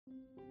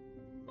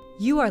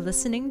You are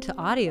listening to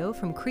audio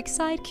from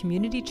Creekside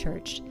Community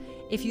Church.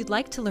 If you'd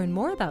like to learn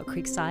more about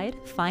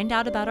Creekside, find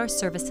out about our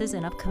services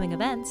and upcoming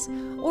events,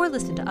 or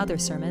listen to other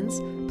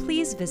sermons,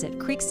 please visit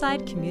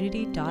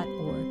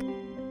creeksidecommunity.org.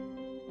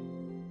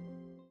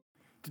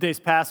 Today's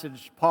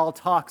passage, Paul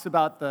talks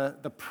about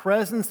the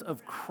presence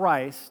of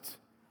Christ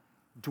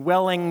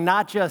dwelling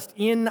not just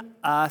in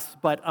us,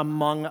 but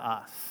among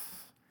us.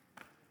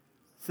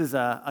 This is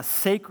a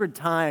sacred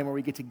time where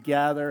we get to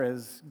gather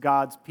as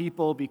God's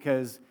people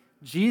because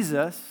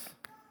Jesus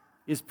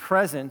is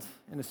present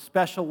in a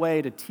special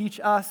way to teach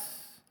us,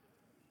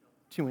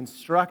 to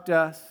instruct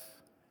us,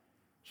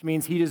 which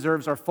means he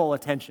deserves our full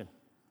attention.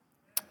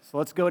 So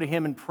let's go to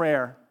him in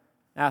prayer,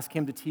 ask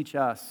him to teach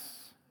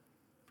us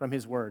from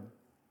his word.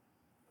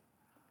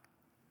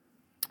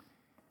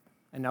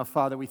 And now,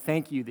 Father, we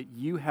thank you that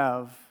you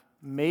have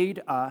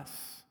made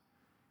us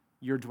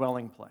your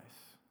dwelling place.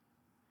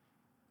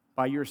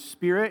 By your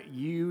Spirit,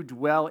 you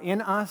dwell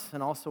in us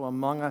and also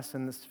among us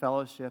in this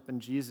fellowship. And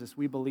Jesus,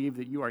 we believe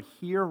that you are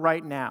here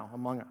right now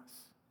among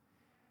us.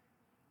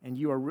 And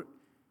you are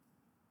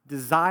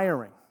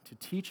desiring to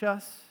teach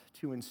us,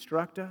 to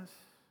instruct us.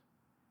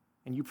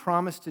 And you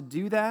promise to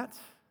do that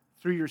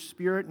through your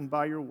Spirit and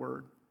by your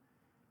word.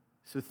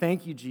 So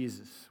thank you,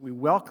 Jesus. We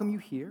welcome you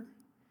here.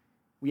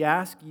 We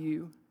ask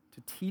you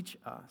to teach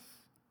us,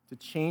 to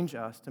change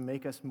us, to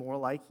make us more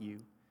like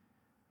you.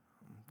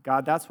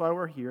 God, that's why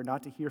we're here,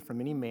 not to hear from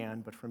any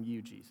man, but from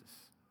you,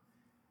 Jesus.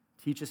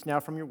 Teach us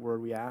now from your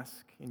word, we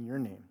ask in your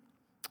name.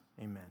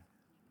 Amen.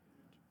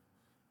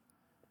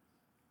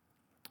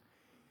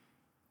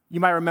 You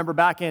might remember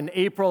back in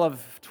April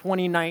of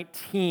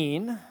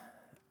 2019,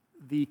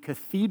 the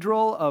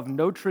Cathedral of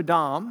Notre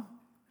Dame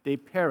de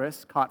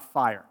Paris caught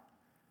fire.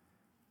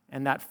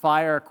 And that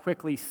fire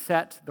quickly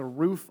set the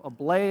roof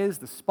ablaze,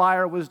 the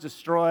spire was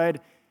destroyed,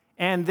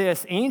 and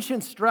this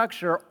ancient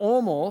structure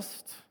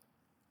almost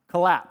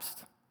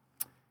collapsed.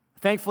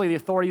 Thankfully, the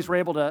authorities were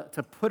able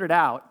to put it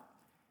out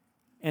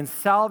and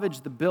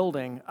salvage the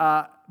building.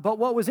 But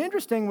what was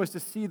interesting was to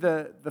see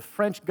the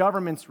French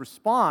government's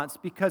response,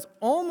 because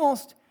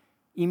almost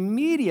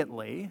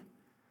immediately,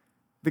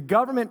 the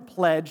government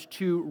pledged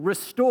to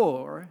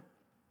restore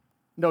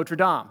Notre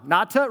Dame,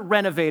 not to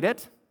renovate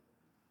it,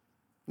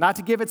 not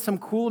to give it some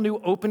cool new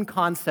open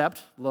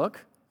concept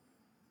look,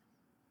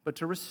 but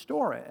to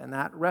restore it. And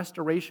that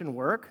restoration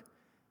work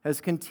has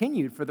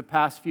continued for the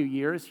past few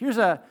years. Here's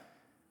a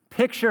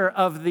picture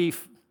of the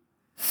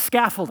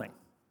scaffolding.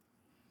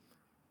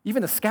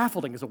 Even the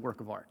scaffolding is a work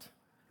of art.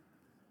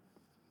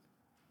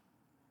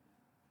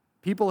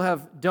 People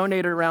have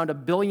donated around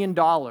 $1 billion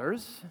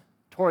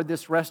toward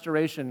this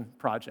restoration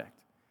project.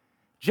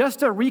 Just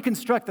to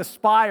reconstruct the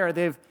spire,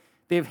 they've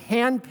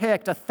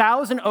handpicked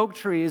 1,000 oak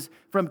trees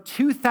from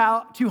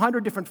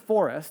 200 different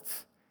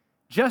forests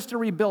just to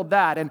rebuild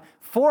that. And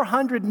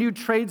 400 new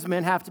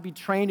tradesmen have to be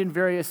trained in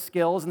various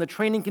skills, and the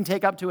training can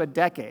take up to a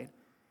decade.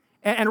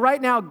 And right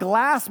now,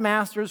 glass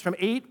masters from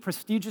 8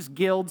 prestigious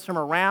guilds from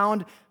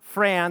around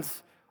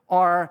France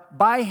are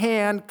by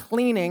hand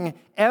cleaning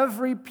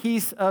every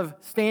piece of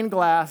stained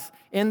glass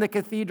in the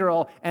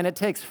cathedral, and it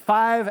takes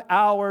 5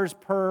 hours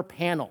per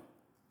panel.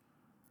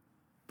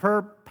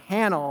 Per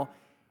panel.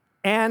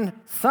 And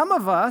some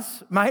of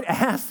us might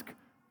ask,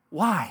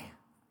 why?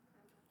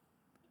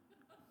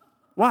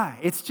 Why?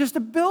 It's just a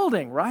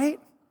building, right?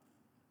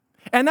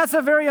 And that's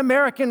a very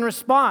American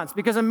response,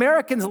 because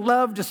Americans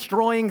love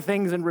destroying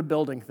things and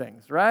rebuilding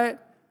things, right?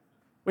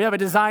 We have a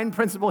design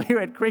principle here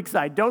at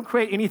Creekside. Don't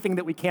create anything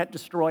that we can't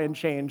destroy and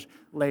change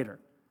later.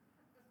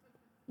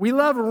 We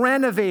love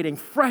renovating,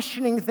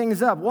 freshening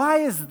things up. Why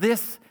is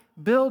this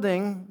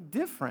building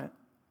different?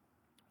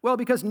 Well,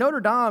 because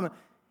Notre Dame,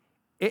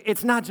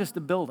 it's not just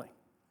a building.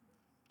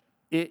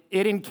 It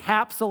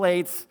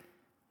encapsulates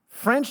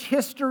French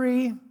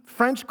history,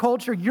 French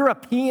culture,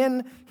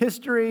 European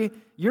history,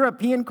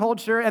 European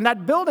culture. And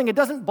that building, it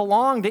doesn't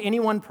belong to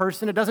any one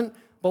person. It doesn't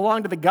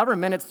belong to the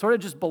government. It sort of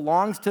just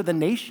belongs to the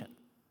nation.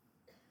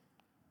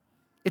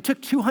 It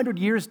took 200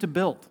 years to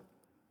build.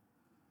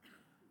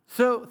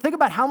 So think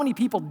about how many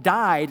people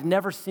died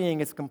never seeing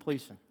its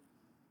completion.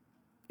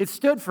 It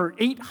stood for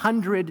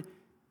 800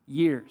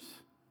 years.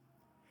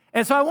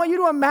 And so I want you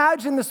to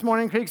imagine this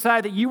morning,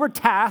 Creekside, that you were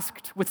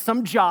tasked with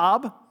some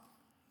job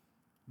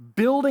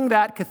building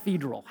that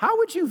cathedral. How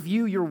would you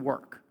view your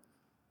work?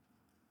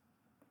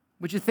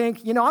 Would you think,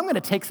 I'm going to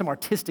take some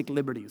artistic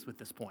liberties with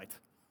this point?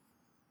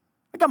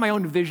 I got my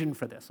own vision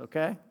for this,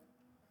 okay?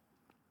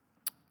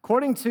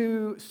 According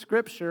to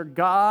Scripture,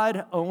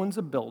 God owns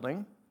a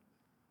building.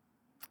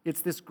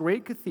 It's this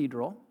great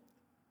cathedral.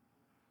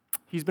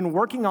 He's been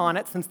working on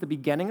it since the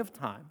beginning of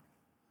time.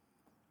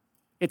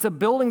 It's a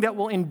building that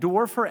will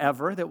endure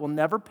forever, that will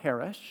never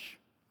perish.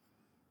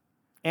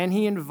 And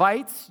he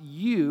invites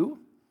you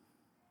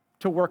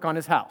to work on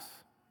his house.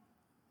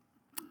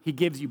 He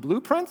gives you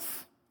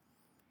blueprints.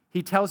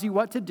 He tells you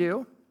what to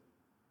do.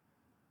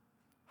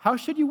 How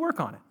should you work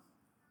on it?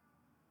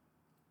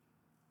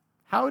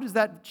 How does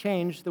that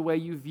change the way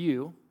you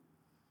view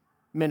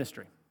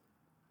ministry?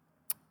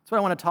 That's what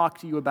I want to talk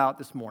to you about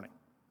this morning.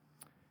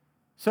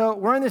 So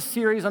we're in this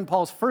series on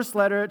Paul's first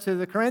letter to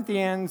the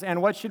Corinthians,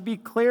 and what should be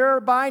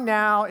clear by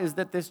now is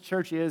that this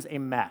church is a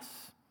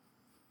mess.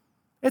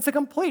 It's a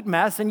complete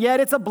mess, and yet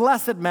it's a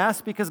blessed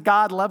mess because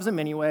God loves them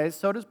anyways.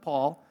 So does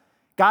Paul.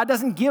 God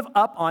doesn't give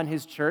up on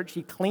his church.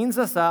 He cleans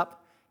us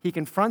up. He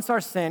confronts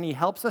our sin. He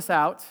helps us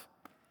out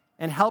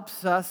and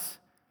helps us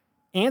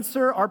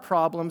answer our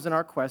problems and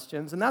our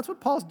questions. And that's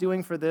what Paul's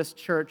doing for this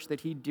church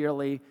that he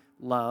dearly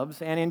loves.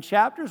 And in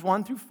chapters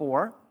 1 through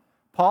 4,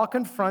 Paul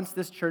confronts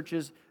this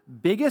church's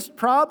biggest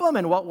problem.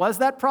 And what was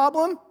that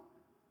problem?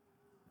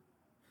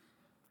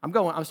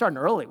 I'm starting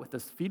early with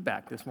this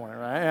feedback this morning,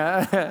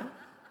 right? I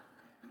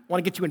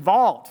want to get you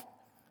involved.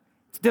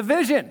 It's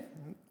division.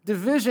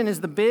 Division is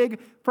the big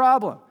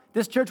problem.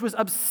 This church was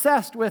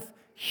obsessed with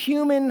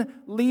human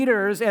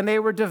leaders, and they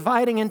were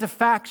dividing into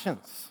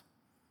factions.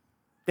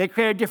 They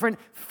created different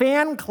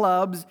fan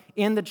clubs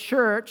in the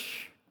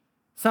church.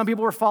 Some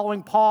people were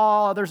following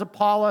Paul, others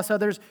Apollos,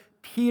 others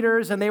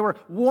Peter's, and they were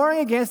warring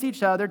against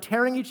each other,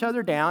 tearing each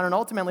other down, and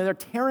ultimately they're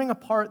tearing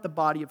apart the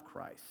body of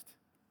Christ.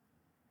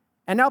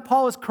 And now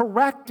Paul is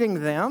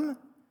correcting them,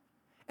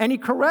 and he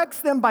corrects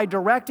them by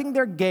directing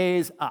their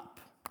gaze up.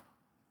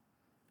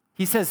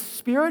 He says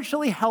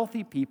spiritually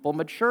healthy people,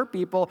 mature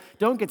people,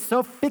 don't get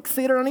so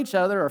fixated on each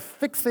other or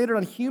fixated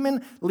on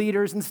human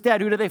leaders.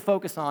 Instead, who do they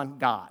focus on?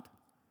 God.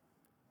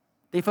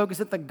 They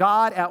focus at the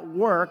God at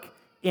work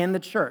in the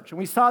church. And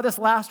we saw this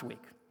last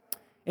week.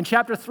 In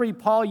chapter 3,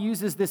 Paul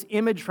uses this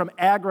image from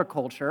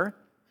agriculture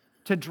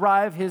to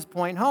drive his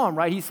point home,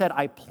 right? He said,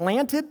 I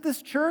planted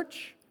this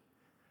church.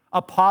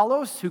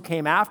 Apollos, who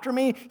came after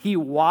me, he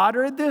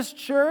watered this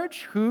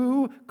church.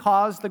 Who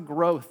caused the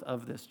growth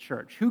of this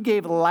church? Who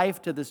gave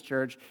life to this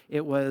church?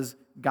 It was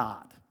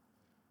God.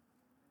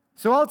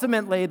 So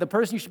ultimately, the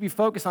person you should be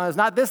focused on is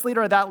not this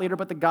leader or that leader,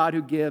 but the God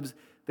who gives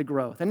the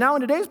growth. And now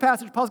in today's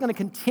passage, Paul's going to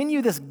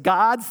continue this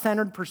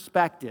God-centered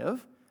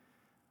perspective,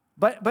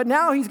 but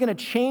now he's going to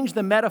change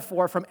the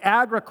metaphor from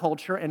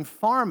agriculture and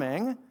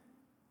farming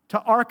to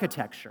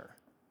architecture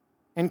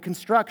and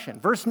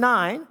construction. Verse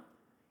 9,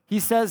 he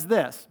says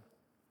this,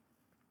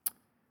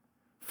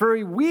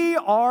 for we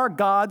are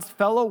God's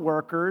fellow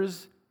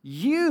workers.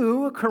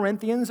 You,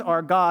 Corinthians,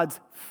 are God's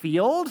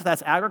field,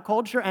 that's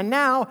agriculture, and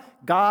now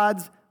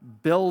God's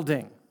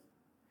building.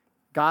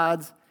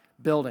 God's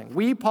building.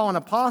 We, Paul and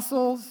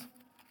apostles,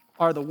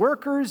 are the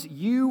workers.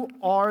 You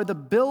are the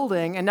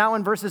building. And now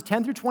in verses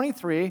 10 through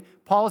 23,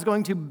 Paul is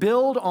going to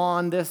build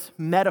on this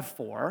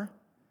metaphor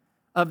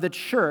of the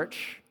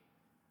church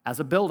as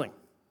a building.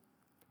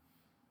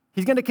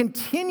 He's going to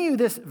continue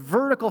this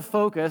vertical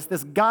focus,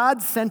 this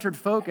God-centered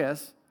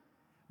focus,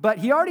 but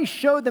he already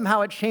showed them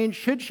how it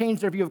should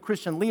change their view of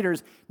Christian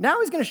leaders. Now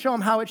he's going to show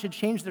them how it should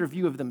change their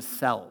view of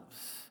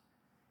themselves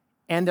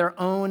and their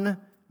own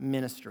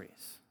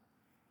ministries.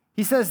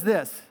 He says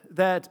this,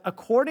 that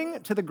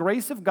according to the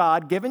grace of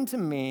God given to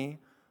me,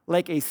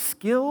 like a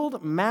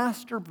skilled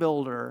master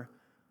builder,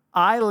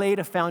 I laid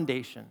a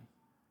foundation,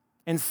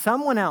 and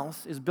someone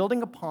else is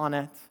building upon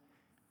it.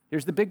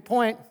 Here's the big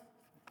point.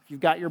 If you've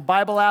got your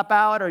Bible app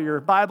out or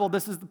your Bible,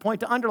 this is the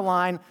point to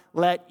underline.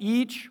 Let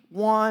each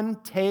one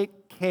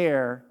take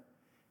care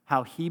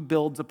how he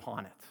builds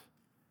upon it.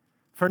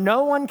 For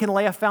no one can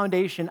lay a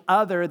foundation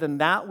other than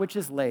that which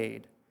is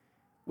laid,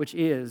 which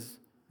is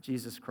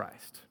Jesus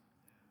Christ.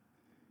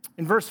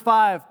 In verse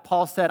 5,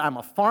 Paul said, I'm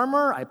a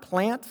farmer, I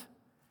plant.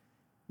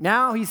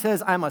 Now he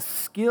says, I'm a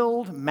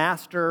skilled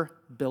master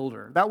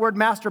builder. That word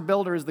master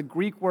builder is the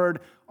Greek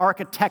word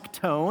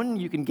architecton.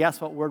 You can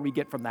guess what word we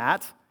get from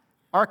that.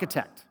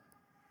 Architect.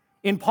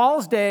 In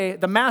Paul's day,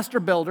 the master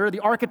builder, the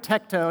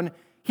architecton,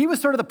 he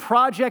was sort of the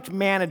project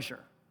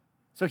manager.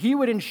 So he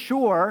would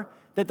ensure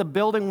that the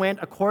building went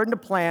according to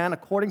plan,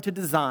 according to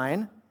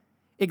design,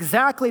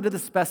 exactly to the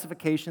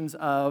specifications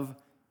of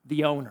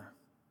the owner.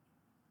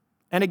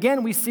 And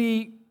again, we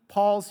see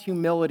Paul's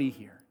humility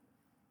here.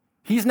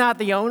 He's not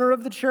the owner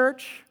of the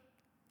church.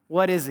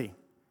 What is he?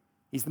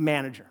 He's the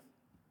manager.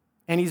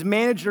 And he's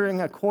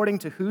managing according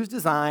to whose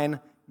design?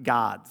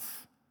 God's.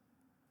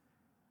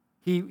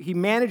 He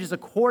manages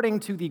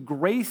according to the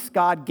grace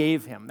God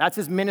gave him. That's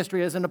his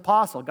ministry as an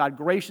apostle. God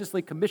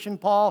graciously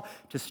commissioned Paul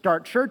to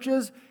start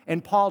churches,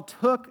 and Paul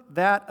took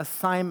that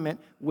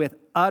assignment with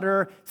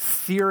utter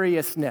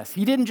seriousness.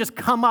 He didn't just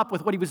come up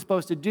with what he was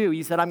supposed to do.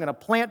 He said, I'm going to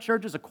plant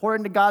churches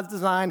according to God's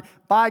design,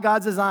 by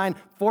God's design,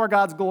 for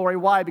God's glory.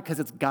 Why? Because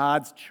it's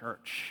God's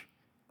church.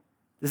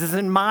 This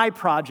isn't my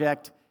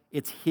project,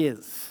 it's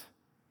his.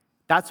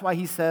 That's why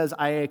he says,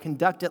 I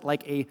conduct it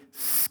like a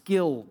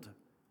skilled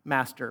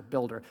master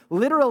builder,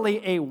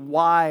 literally a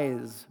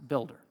wise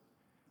builder.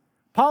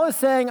 Paul is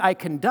saying, I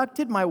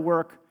conducted my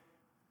work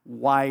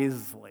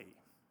wisely.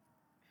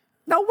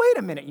 Now, wait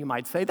a minute, you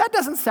might say. That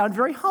doesn't sound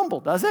very humble,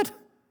 does it?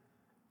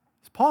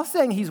 Is Paul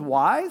saying he's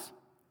wise?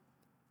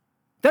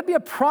 That'd be a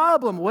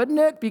problem, wouldn't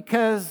it?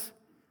 Because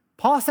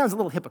Paul sounds a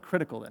little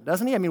hypocritical then,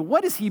 doesn't he? I mean,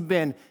 what has he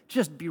been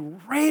just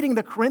berating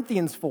the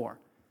Corinthians for?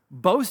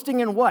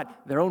 Boasting in what?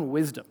 Their own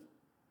wisdom.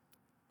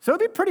 So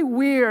it'd be pretty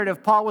weird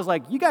if Paul was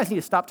like, you guys need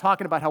to stop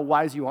talking about how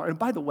wise you are. And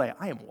by the way,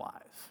 I am wise.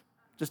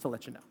 just to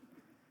let you know.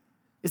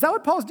 Is that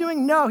what Paul's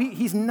doing? No,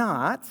 he's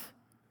not,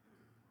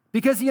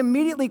 because he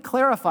immediately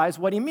clarifies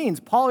what he means.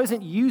 Paul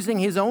isn't using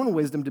his own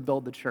wisdom to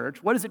build the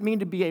church. What does it mean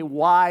to be a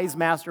wise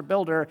master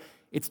builder?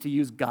 It's to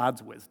use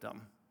God's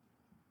wisdom,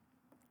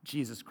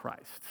 Jesus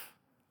Christ.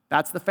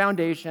 That's the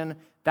foundation.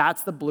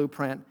 That's the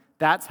blueprint.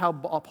 That's how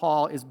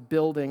Paul is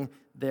building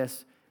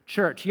this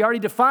church. He already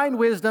defined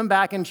wisdom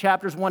back in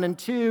chapters 1 and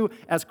 2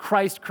 as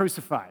Christ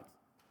crucified.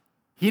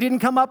 He didn't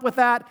come up with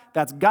that.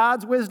 That's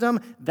God's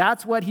wisdom.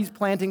 That's what he's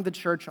planting the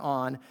church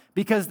on,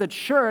 because the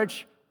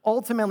church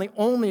ultimately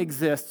only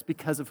exists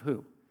because of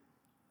who?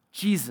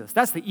 Jesus.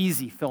 That's the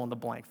easy fill in the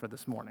blank for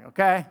this morning,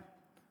 okay?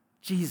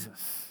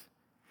 Jesus.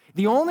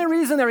 The only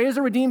reason there is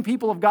a redeemed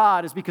people of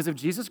God is because of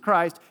Jesus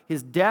Christ,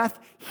 his death,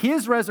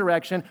 his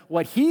resurrection,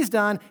 what he's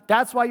done.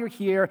 That's why you're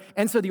here.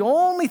 And so the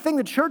only thing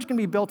the church can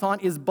be built on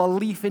is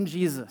belief in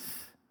Jesus.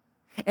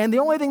 And the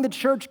only thing the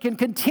church can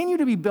continue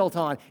to be built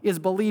on is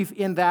belief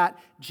in that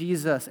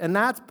Jesus. And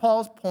that's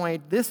Paul's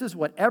point. This is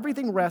what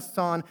everything rests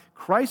on,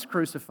 Christ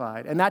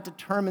crucified, and that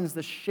determines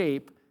the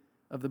shape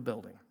of the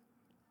building.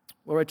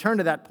 We'll return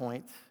to that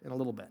point in a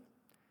little bit.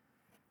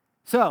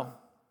 So,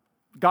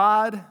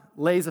 God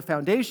lays a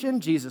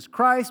foundation, Jesus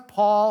Christ.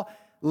 Paul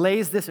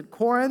lays this at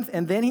Corinth,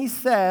 and then he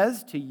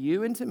says to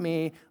you and to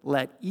me,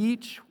 let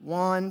each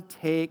one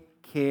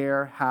take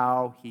care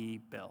how he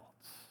builds,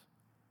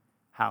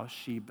 how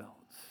she builds,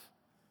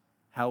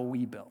 how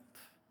we build.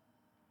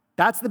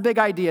 That's the big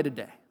idea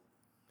today.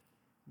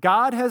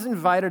 God has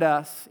invited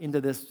us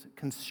into this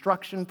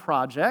construction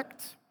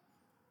project.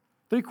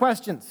 3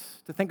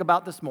 questions to think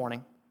about this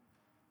morning.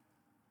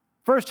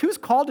 First, who's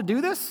called to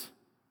do this?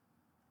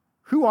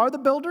 Who are the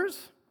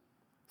builders?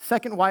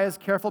 Second, why is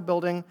careful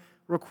building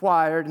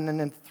required? And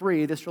then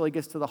 3, this really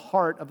gets to the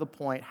heart of the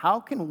point. How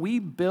can we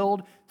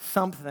build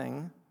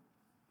something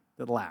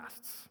that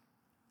lasts?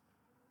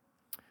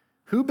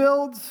 Who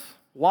builds?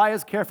 Why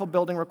is careful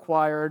building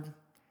required?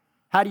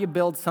 How do you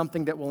build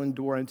something that will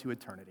endure into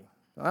eternity?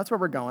 So that's where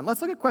we're going.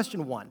 Let's look at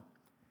question 1.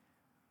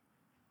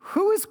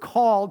 Who is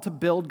called to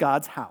build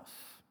God's house?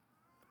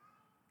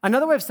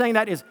 Another way of saying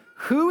that is,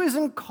 who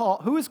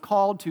is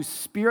called to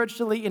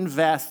spiritually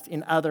invest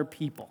in other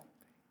people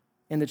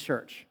in the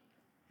church?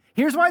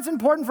 Here's why it's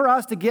important for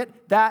us to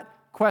get that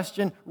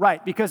question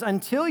right, because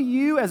until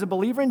you, as a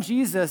believer in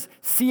Jesus,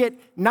 see it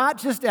not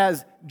just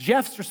as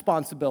Jeff's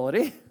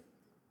responsibility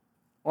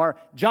or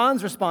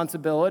John's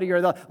responsibility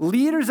or the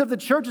leaders of the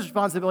church's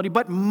responsibility,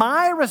 but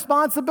my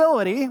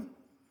responsibility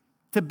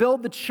to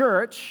build the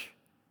church,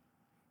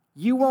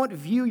 you won't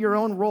view your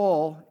own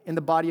role in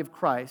the body of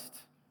Christ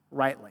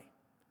rightly.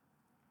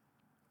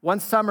 One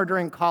summer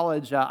during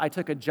college, I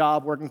took a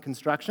job working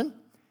construction.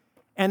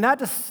 And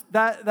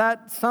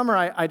that summer,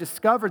 I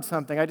discovered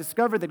something. I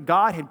discovered that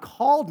God had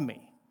called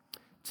me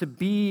to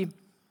be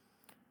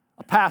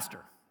a pastor,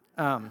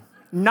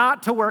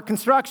 not to work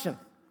construction,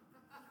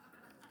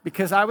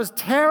 because I was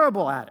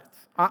terrible at it.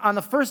 On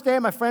the first day,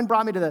 my friend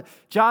brought me to the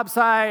job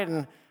site,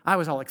 and I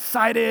was all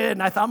excited,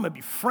 and I thought I'm going to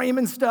be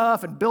framing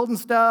stuff and building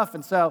stuff.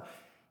 And so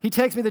he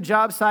takes me to the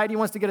job site. He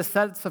wants to get a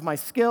sense of my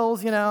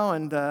skills,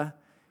 and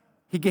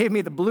he gave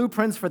me the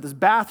blueprints for this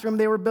bathroom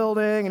they were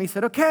building, and he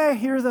said, okay,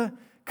 here are the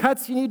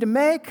cuts you need to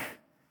make.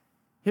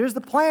 Here's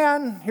the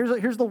plan.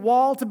 Here's the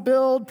wall to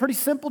build. Pretty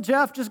simple,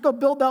 Jeff. Just go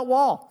build that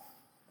wall.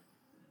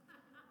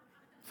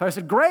 So I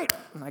said, great.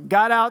 And I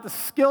got out the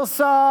skill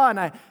saw, and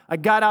I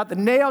got out the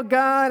nail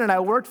gun, and I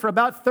worked for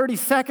about 30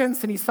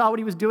 seconds, and he saw what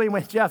he was doing. He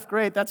went, Jeff,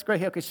 great. That's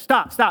great. Okay,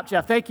 stop,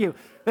 Jeff. Thank you.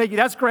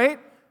 That's great.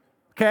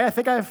 Okay, I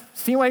think I've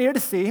seen what I needed to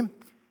see.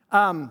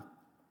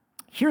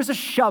 Here's a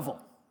shovel.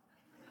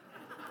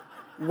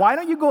 Why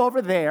don't you go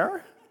over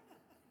there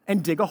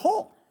and dig a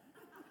hole?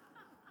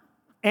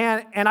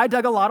 And I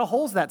dug a lot of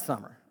holes that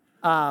summer.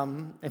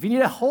 If you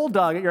need a hole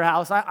dug at your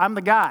house, I'm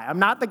the guy. I'm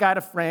not the guy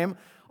to frame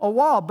a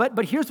wall.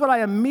 But here's what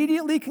I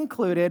immediately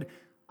concluded.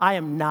 I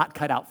am not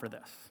cut out for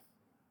this.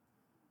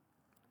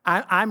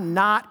 I'm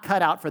not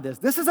cut out for this.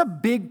 This is a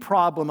big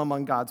problem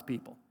among God's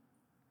people.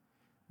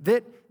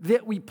 That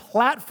we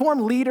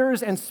platform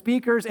leaders and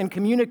speakers and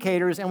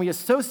communicators, and we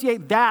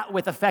associate that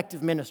with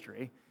effective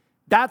ministry.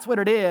 That's what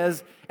it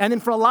is. And then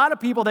for a lot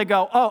of people, they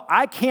go, oh,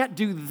 I can't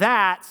do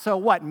that, so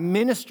what?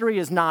 Ministry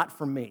is not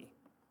for me.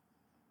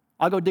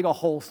 I'll go dig a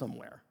hole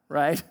somewhere,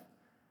 right?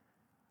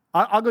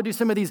 I'll go do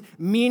some of these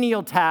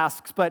menial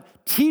tasks, but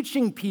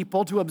teaching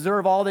people to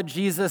observe all that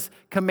Jesus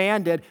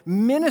commanded,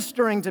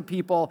 ministering to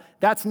people,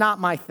 that's not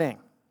my thing.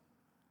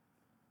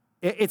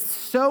 It's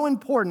so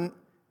important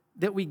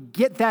that we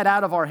get that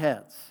out of our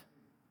heads.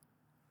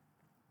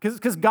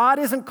 Because God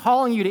isn't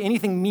calling you to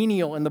anything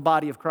menial in the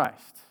body of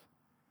Christ.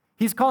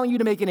 He's calling you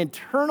to make an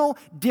internal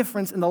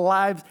difference in the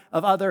lives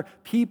of other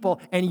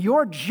people, and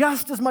you're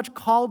just as much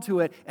called to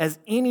it as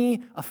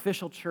any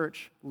official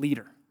church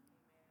leader.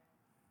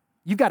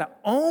 You've got to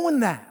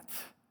own that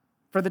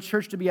for the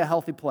church to be a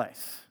healthy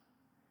place.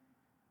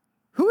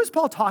 Who is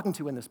Paul talking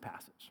to in this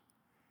passage?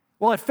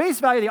 Well, at face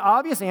value, the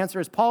obvious answer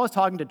is Paul is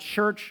talking to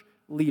church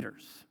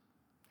leaders.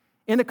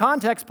 In the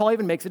context, Paul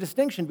even makes a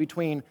distinction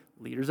between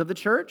leaders of the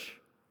church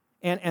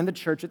and the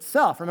church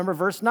itself. Remember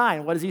verse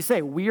 9, what does he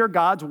say? We are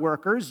God's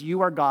workers,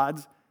 you are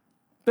God's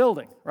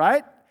building,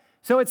 right?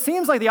 So it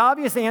seems like the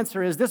obvious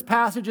answer is this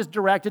passage is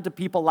directed to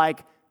people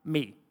like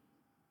me.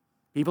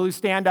 People who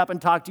stand up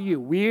and talk to you.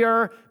 We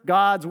are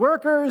God's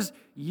workers,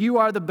 you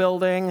are the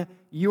building,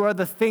 you are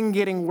the thing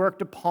getting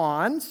worked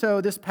upon. So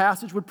this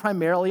passage would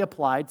primarily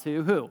apply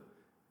to who?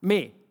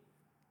 Me.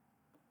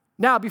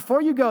 Now,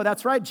 before you go,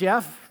 that's right,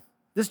 Jeff,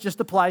 this just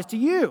applies to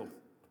you.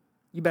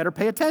 You better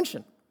pay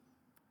attention.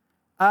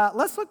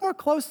 Let's look more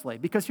closely,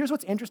 because here's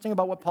what's interesting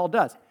about what Paul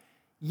does.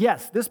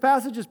 Yes, this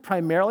passage is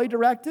primarily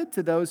directed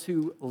to those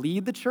who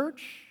lead the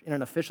church in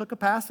an official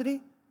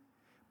capacity,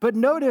 but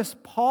notice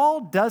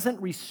Paul doesn't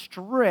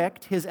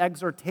restrict his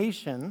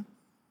exhortation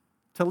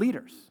to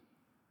leaders.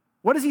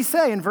 What does he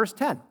say in verse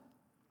 10?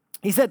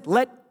 He said,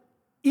 let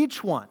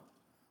each one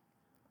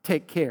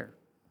take care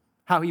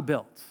how he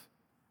builds.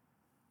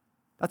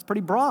 That's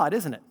pretty broad,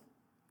 isn't it?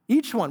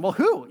 Each one. Well,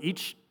 who?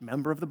 Each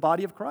member of the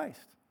body of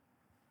Christ.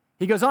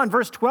 He goes on,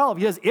 verse 12,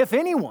 he says, if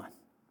anyone.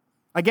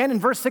 Again, in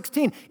verse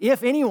 16,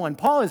 if anyone.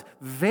 Paul is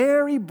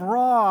very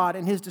broad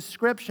in his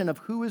description of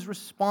who is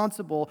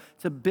responsible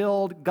to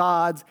build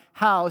God's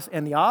house.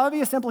 And the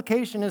obvious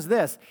implication is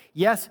this.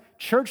 Yes,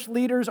 church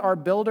leaders are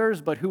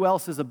builders, but who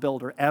else is a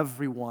builder?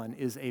 Everyone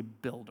is a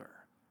builder.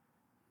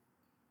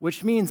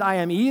 Which means I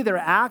am either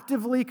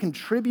actively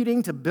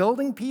contributing to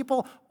building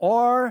people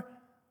or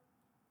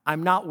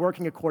I'm not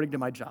working according to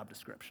my job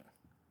description.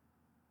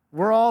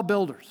 We're all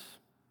builders.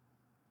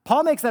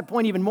 Paul makes that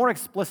point even more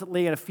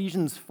explicitly in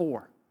Ephesians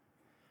 4.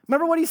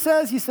 Remember what he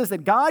says? He says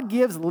that God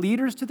gives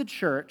leaders to the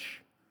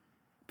church,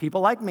 people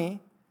like me,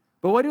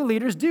 but what do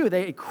leaders do?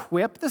 They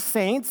equip the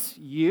saints,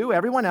 you,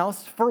 everyone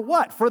else, for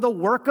what? For the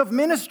work of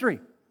ministry.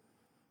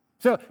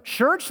 So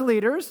church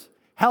leaders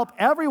help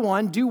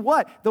everyone do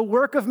what? The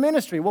work of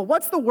ministry. Well,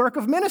 what's the work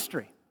of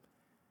ministry?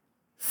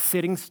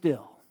 Sitting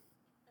still,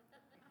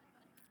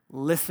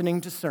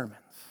 listening to sermons,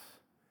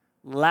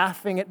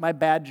 laughing at my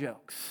bad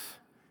jokes,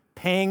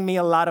 paying me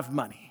a lot of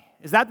money.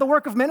 Is that the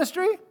work of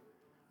ministry?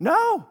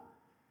 No.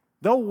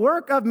 The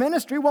work of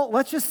ministry, well,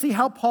 let's just see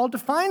how Paul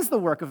defines the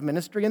work of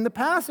ministry in the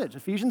passage,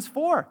 Ephesians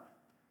 4.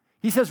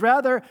 He says,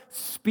 rather,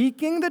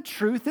 speaking the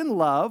truth in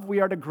love,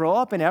 we are to grow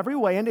up in every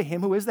way into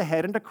him who is the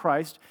head, into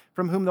Christ,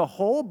 from whom the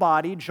whole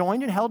body,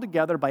 joined and held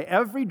together by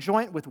every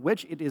joint with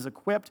which it is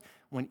equipped,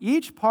 when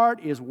each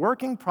part is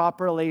working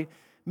properly,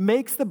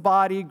 makes the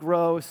body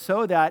grow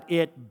so that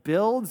it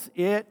builds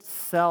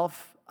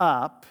itself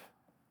up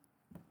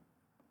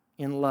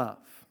in love.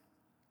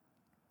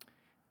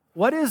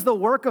 What is the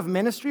work of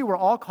ministry we're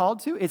all called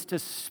to? It's to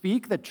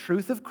speak the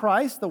truth of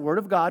Christ, the Word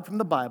of God from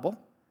the Bible,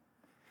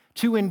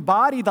 to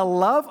embody the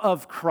love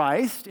of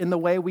Christ in the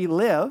way we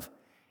live,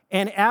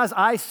 and as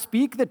I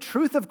speak the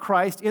truth of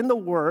Christ in the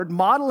Word,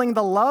 modeling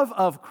the love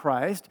of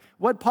Christ,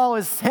 what Paul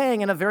is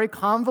saying in a very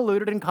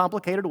convoluted and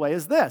complicated way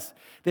is this,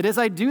 that as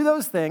I do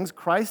those things,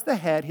 Christ the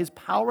head, his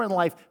power and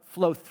life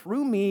flow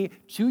through me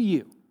to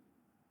you,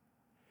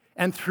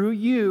 and through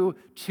you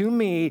to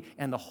me,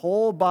 and the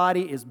whole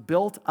body is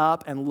built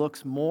up and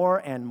looks more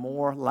and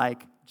more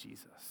like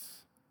Jesus.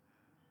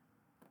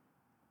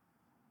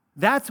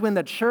 That's when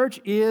the church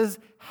is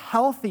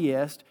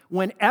healthiest,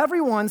 when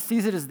everyone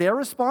sees it as their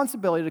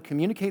responsibility to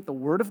communicate the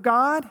Word of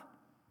God,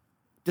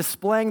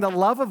 displaying the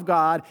love of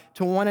God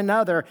to one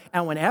another,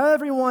 and when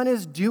everyone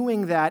is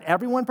doing that,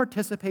 everyone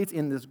participates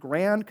in this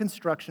grand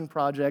construction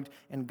project,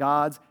 and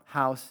God's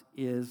house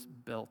is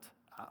built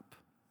up.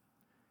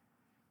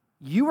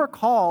 You are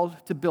called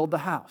to build the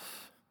house.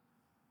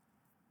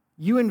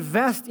 You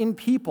invest in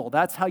people.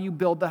 That's how you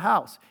build the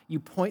house. You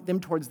point them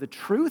towards the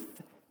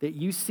truth that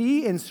you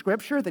see in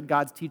Scripture that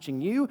God's teaching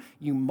you.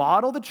 You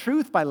model the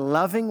truth by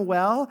loving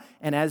well,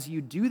 and as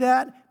you do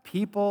that,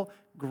 people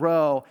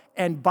grow.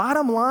 And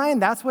bottom line,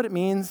 that's what it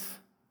means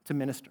to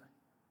minister.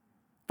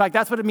 In fact,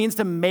 that's what it means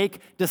to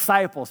make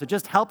disciples. It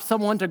just helps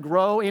someone to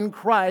grow in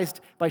Christ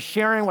by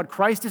sharing what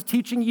Christ is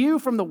teaching you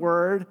from the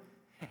Word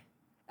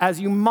as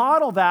you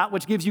model that,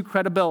 which gives you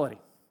credibility.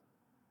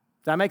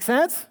 Does that make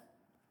sense?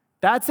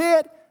 That's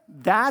it.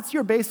 That's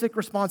your basic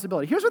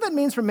responsibility. Here's what that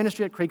means for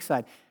ministry at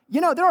Creekside.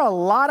 You know, there are a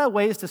lot of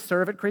ways to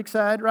serve at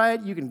Creekside,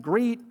 right? You can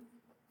greet,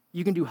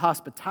 you can do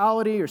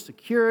hospitality or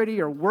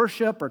security or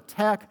worship or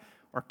tech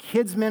or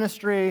kids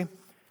ministry,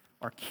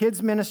 or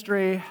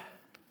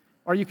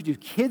you could do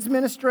kids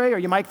ministry, or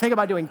you might think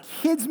about doing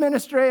kids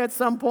ministry at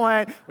some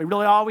point. We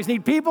really always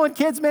need people in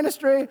kids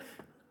ministry.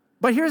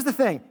 But here's the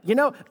thing, you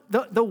know,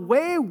 the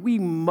way we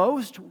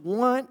most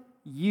want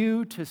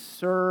you to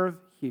serve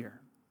here,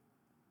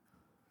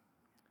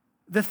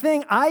 the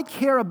thing I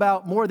care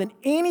about more than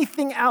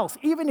anything else,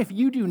 even if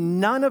you do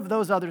none of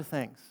those other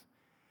things,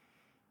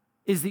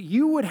 is that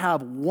you would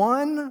have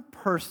one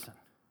person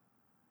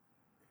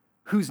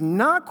who's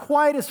not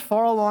quite as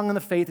far along in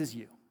the faith as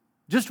you,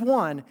 just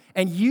one,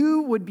 and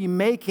you would be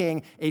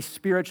making a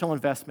spiritual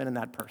investment in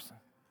that person.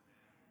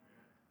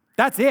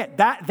 That's it.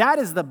 That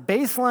is the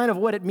baseline of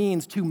what it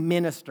means to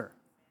minister,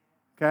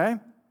 okay?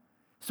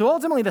 So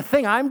ultimately, the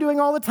thing I'm doing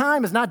all the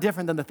time is not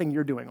different than the thing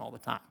you're doing all the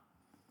time.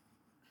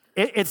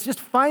 It's just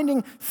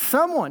finding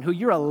someone who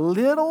you're a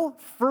little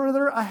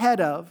further ahead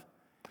of,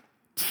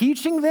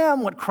 teaching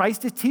them what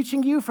Christ is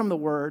teaching you from the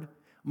Word,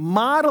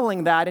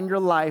 modeling that in your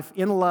life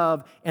in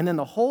love, and then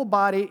the whole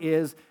body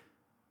is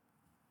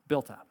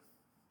built up.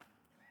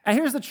 And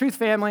here's the truth,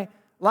 family.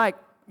 Like,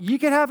 you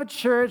could have a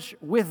church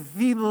with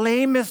the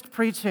lamest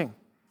preaching,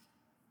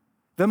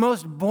 the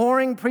most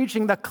boring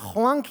preaching, the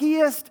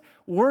clunkiest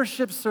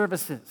worship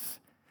services,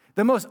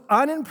 the most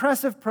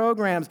unimpressive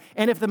programs.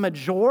 And if the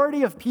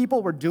majority of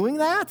people were doing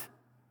that,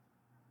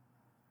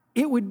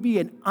 it would be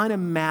an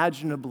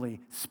unimaginably,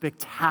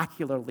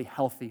 spectacularly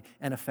healthy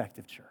and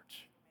effective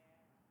church.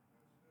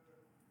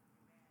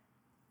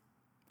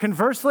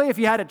 Conversely, if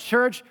you had a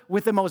church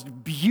with the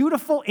most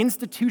beautiful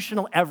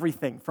institutional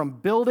everything, from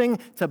building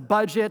to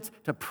budget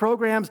to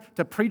programs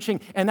to preaching,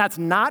 and that's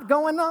not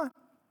going on,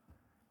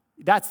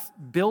 that's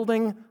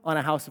building on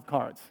a house of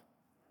cards.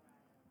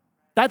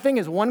 That thing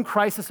is one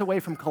crisis away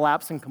from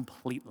collapsing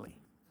completely.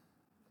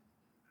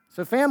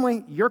 So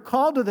family, you're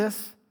called to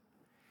this.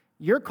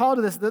 You're called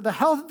to this. The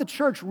health of the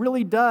church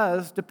really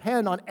does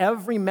depend on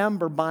every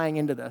member buying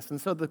into this. And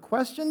so the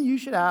question you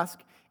should ask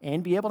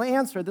and be able to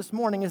answer this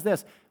morning is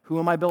this: who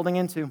am I building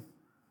into?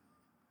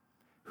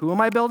 Who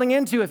am I building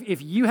into?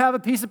 If you have a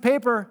piece of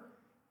paper,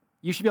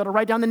 you should be able to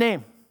write down the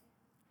name.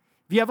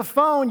 If you have a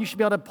phone, you should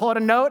be able to pull out a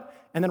note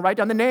and then write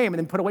down the name and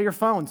then put away your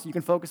phone so you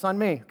can focus on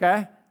me,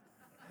 okay?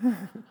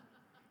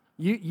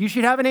 You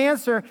should have an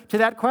answer to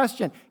that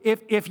question.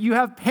 If you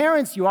have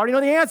parents, you already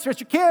know the answer. It's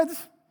your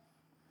kids.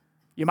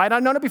 You might not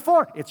have known it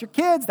before. It's your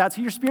kids. That's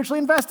who you're spiritually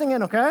investing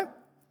in, okay?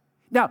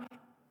 Now,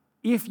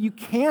 if you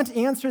can't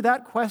answer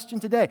that question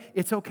today,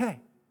 it's okay.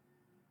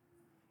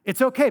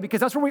 It's okay, because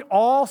that's where we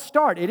all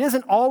start. It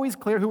isn't always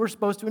clear who we're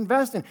supposed to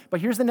invest in. But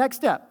here's the next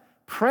step.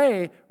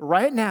 Pray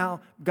right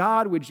now,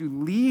 God, would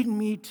you lead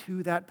me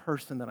to that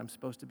person that I'm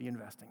supposed to be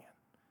investing in?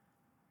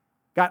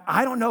 God,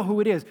 I don't know who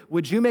it is.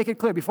 Would you make it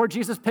clear? Before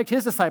Jesus picked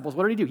his disciples,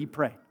 what did he do? He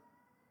prayed.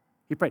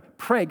 He prayed.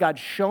 Pray, God,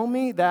 show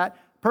me that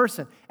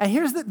person. And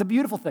here's the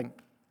beautiful thing.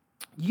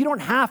 You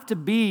don't have to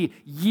be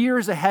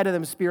years ahead of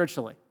them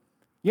spiritually.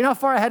 You know how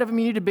far ahead of them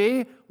you need to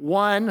be?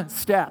 One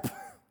step.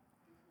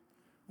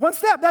 One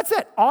step, that's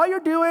it. All you're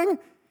doing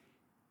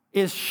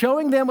is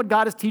showing them what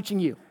God is teaching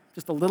you,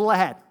 just a little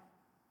ahead.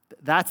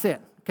 That's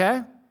it,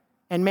 okay?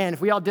 And man,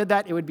 if we all did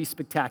that, it would be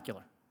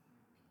spectacular.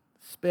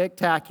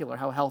 Spectacular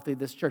how healthy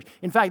this church.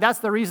 In fact, that's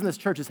the reason this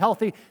church is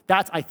healthy.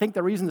 That's, I think,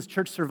 the reason this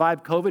church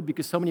survived COVID,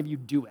 because so many of you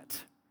do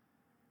it.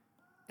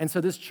 And so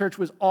this church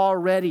was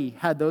already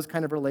had those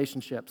kind of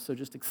relationships, so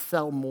just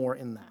excel more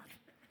in that.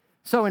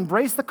 So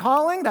embrace the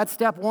calling. That's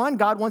step one.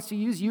 God wants to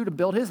use you to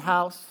build his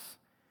house.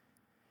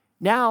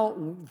 Now,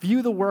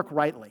 view the work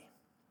rightly.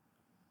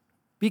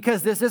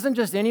 Because this isn't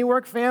just any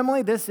work,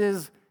 family. This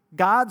is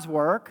God's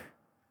work.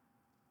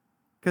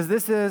 Because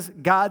this is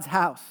God's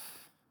house.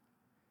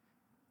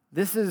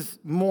 This is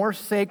more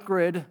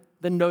sacred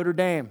than Notre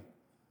Dame.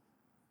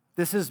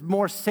 This is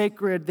more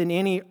sacred than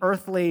any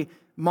earthly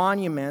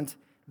monument.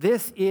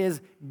 This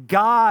is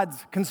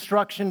God's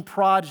construction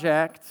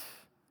project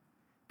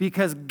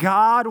because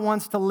God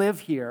wants to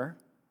live here.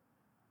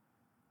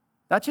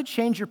 That should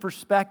change your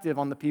perspective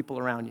on the people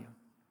around you.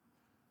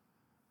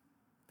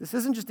 This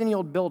isn't just any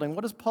old building.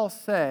 What does Paul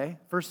say?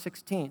 Verse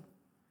 16.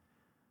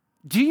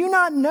 Do you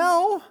not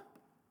know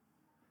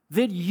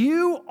that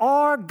you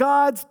are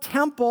God's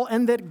temple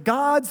and that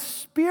God's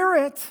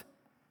Spirit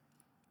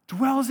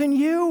dwells in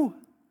you?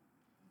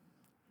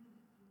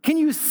 Can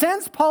you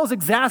sense Paul's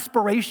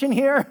exasperation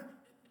here?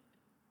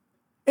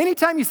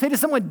 Anytime you say to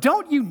someone,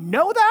 don't you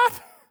know that?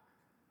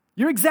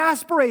 You're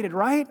exasperated,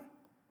 right?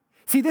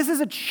 See, this is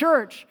a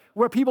church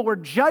where people were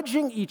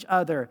judging each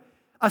other,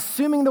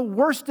 assuming the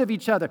worst of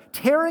each other,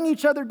 tearing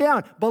each other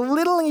down,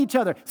 belittling each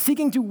other,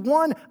 seeking to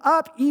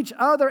one-up each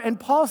other. And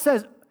Paul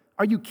says,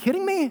 are you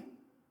kidding me?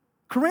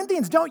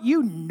 Corinthians, don't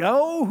you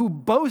know who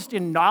boast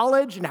in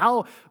knowledge and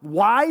how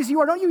wise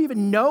you are? Don't you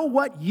even know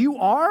what you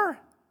are?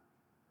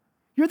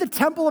 You're the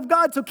temple of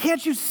God, so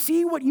can't you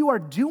see what you are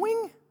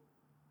doing?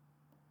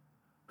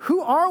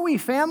 Who are we,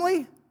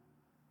 family?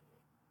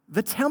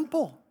 The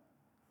temple,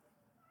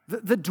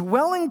 the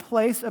dwelling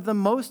place of the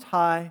Most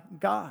High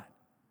God.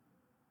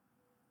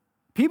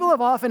 People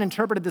have often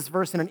interpreted this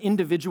verse in an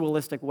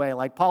individualistic way,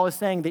 like Paul is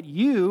saying that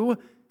you,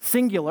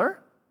 singular,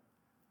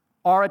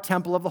 are a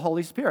temple of the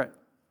Holy Spirit.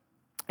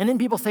 And then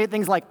people say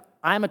things like,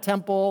 I'm a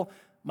temple,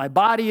 my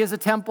body is a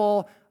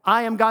temple,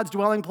 I am God's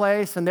dwelling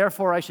place, and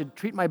therefore I should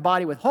treat my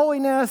body with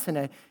holiness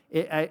and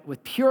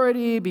with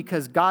purity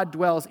because God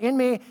dwells in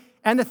me.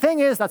 And the thing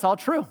is, that's all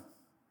true.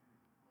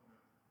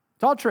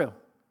 It's all true.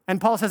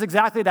 And Paul says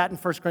exactly that in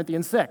 1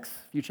 Corinthians 6,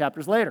 a few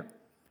chapters later.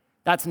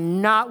 That's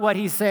not what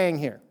he's saying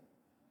here.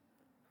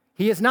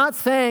 He is not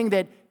saying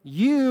that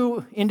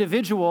you,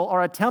 individual,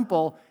 are a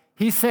temple.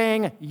 He's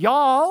saying,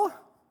 y'all,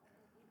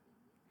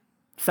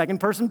 second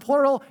person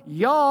plural,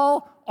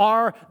 y'all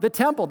are the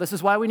temple. This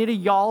is why we need a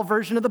y'all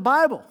version of the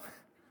Bible.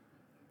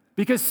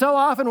 Because so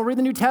often we'll read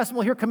the New Testament,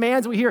 we'll hear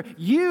commands, we hear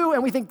you,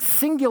 and we think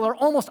singular.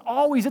 Almost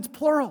always it's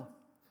plural.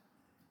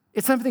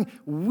 It's something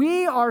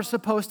we are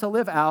supposed to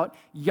live out.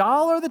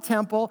 Y'all are the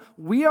temple,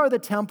 we are the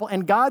temple,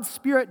 and God's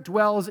Spirit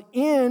dwells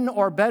in,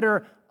 or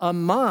better,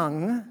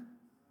 among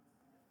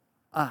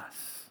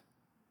us.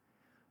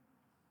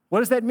 What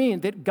does that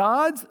mean? That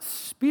God's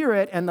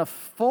Spirit and the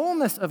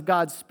fullness of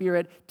God's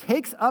Spirit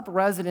takes up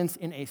residence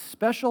in a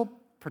special,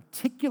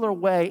 particular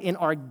way in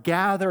our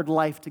gathered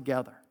life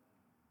together,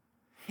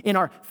 in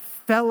our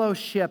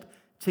fellowship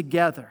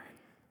together.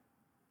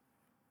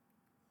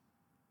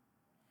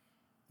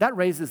 That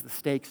raises the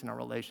stakes in our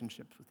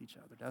relationships with each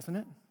other, doesn't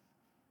it?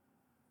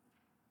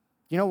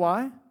 You know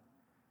why?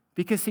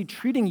 Because, see,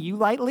 treating you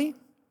lightly,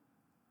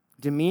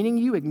 demeaning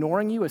you,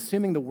 ignoring you,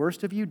 assuming the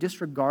worst of you,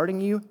 disregarding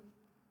you,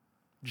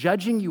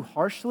 judging you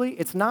harshly,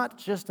 it's not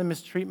just a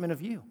mistreatment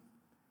of you.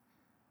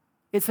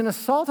 It's an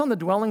assault on the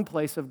dwelling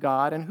place of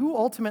God, and who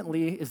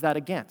ultimately is that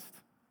against?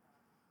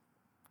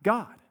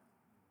 God.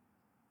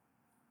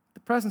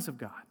 The presence of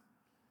God.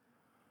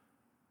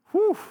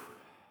 Whew.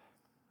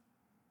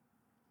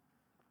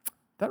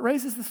 That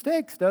raises the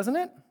stakes, doesn't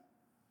it?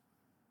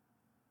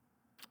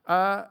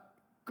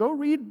 Go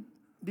read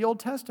the Old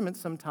Testament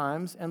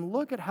sometimes and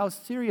look at how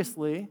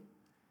seriously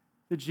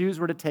the Jews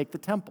were to take the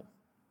temple,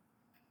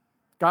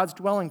 God's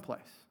dwelling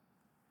place.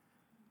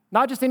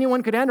 Not just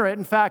anyone could enter it.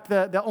 In fact,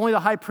 only the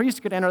high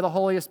priest could enter the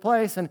holiest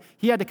place, and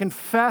he had to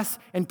confess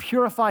and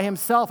purify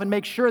himself and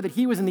make sure that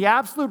he was in the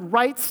absolute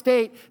right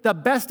state, the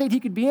best state he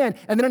could be in.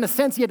 And then in a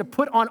sense, he had to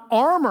put on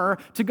armor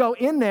to go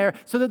in there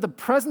so that the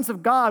presence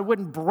of God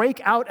wouldn't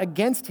break out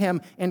against him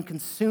and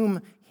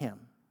consume him.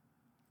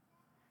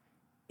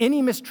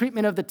 Any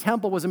mistreatment of the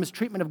temple was a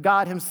mistreatment of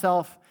God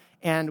himself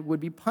and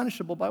would be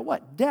punishable by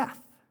what? Death.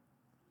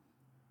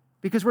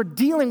 Because we're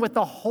dealing with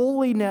the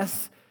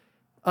holiness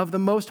of the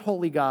most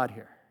holy God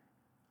here.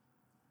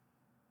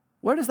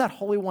 Where does that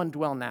Holy One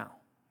dwell now?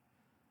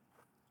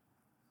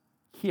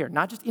 Here,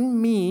 not just in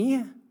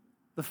me,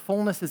 the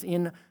fullness is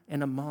in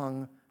and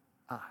among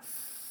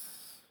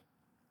us.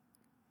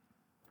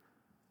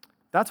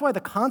 That's why the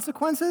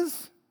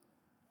consequences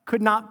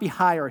could not be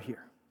higher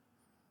here.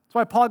 That's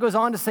why Paul goes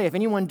on to say, if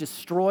anyone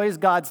destroys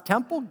God's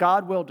temple,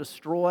 God will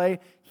destroy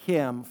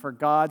him, for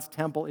God's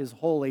temple is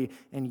holy,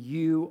 and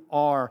you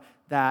are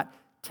that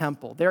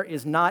temple. There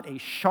is not a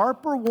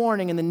sharper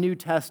warning in the New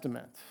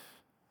Testament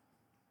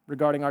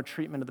regarding our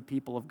treatment of the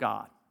people of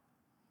God.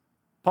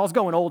 Paul's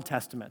going Old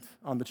Testament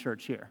on the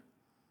church here.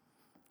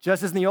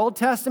 Just as in the Old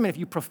Testament, if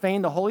you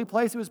profane the holy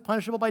place, it was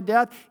punishable by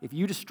death. If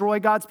you destroy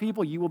God's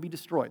people, you will be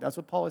destroyed. That's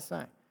what Paul is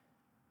saying.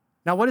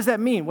 Now, what does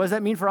that mean? What does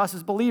that mean for us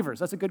as believers?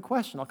 That's a good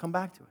question. I'll come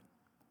back to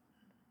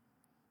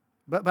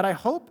it. But I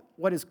hope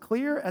what is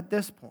clear at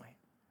this point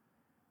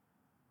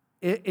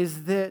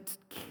is that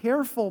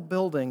careful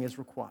building is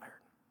required,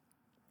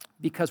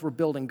 because we're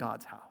building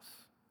God's house.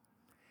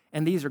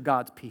 And these are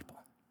God's people.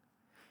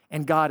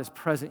 And God is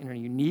present in a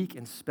unique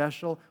and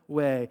special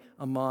way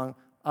among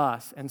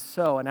us. And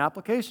so an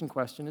application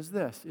question is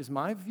this: is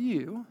my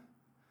view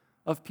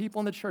of people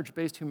in the church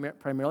based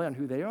primarily on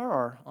who they are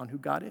or on who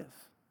God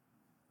is?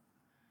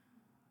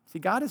 See,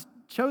 God has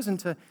chosen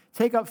to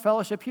take up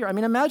fellowship here. I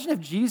mean, imagine if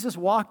Jesus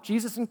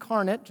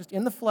incarnate, just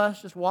in the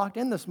flesh, just walked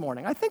in this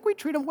morning. I think we'd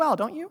treat him well,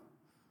 don't you?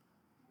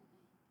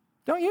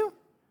 Don't you?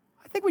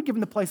 I think we'd give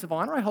him the place of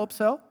honor. I hope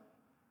so.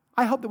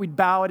 I hope that we'd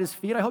bow at his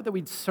feet. I hope that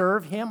we'd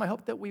serve him. I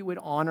hope that we would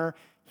honor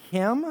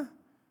him.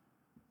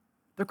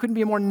 There couldn't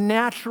be a more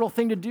natural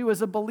thing to do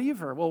as a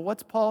believer. Well,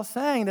 what's Paul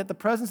saying? That the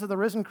presence of the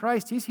risen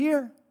Christ, he's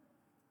here.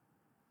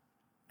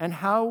 And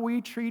how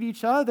we treat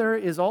each other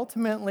is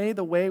ultimately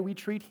the way we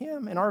treat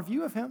him and our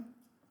view of him.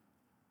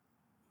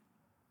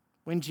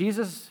 When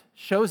Jesus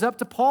shows up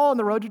to Paul on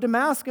the road to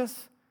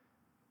Damascus,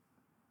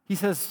 he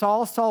says,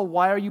 Saul, Saul,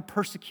 why are you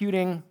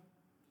persecuting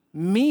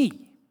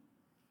me?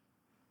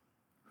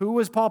 Who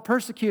was Paul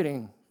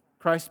persecuting?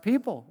 Christ's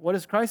people. What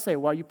does Christ say?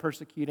 Why are you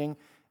persecuting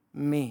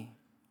me?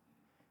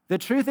 The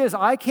truth is,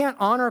 I can't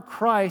honor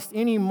Christ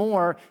any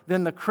more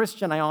than the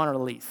Christian I honor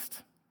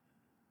least.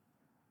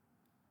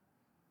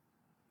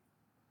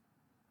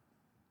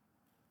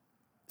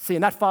 See,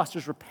 and that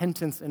fosters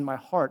repentance in my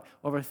heart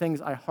over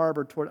things I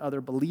harbor toward other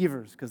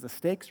believers, because the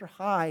stakes are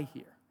high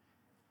here.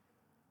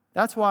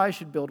 That's why I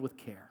should build with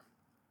care.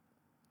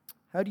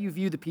 How do you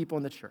view the people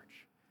in the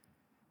church?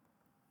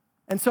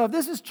 And so if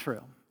this is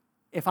true,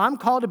 if I'm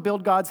called to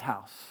build God's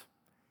house,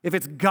 if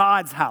it's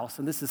God's house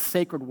and this is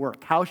sacred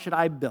work, how should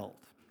I build?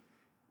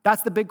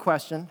 That's the big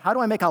question. How do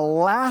I make a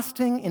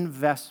lasting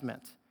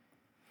investment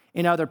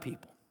in other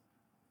people?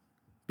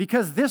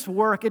 Because this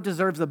work, it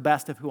deserves the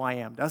best of who I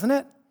am, doesn't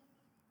it?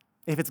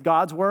 If it's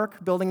God's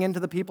work, building into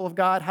the people of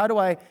God, how do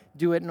I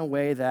do it in a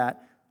way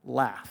that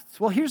lasts?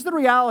 Well, here's the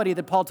reality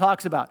that Paul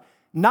talks about.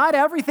 Not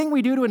everything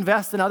we do to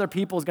invest in other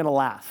people is going to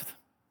last.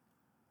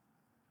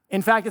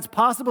 In fact, it's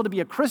possible to be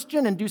a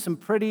Christian and do some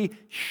pretty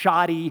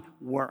shoddy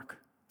work.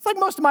 It's like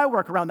most of my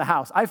work around the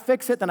house. I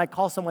fix it, then I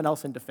call someone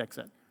else in to fix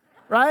it,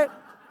 right?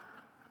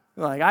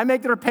 Like, I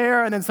make the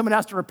repair, and then someone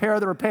has to repair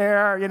the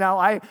repair. You know,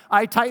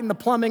 I tighten the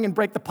plumbing and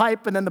break the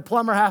pipe, and then the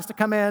plumber has to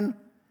come in.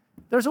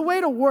 There's a way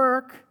to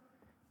work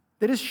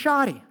that is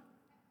shoddy.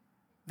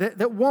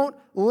 that won't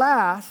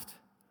last.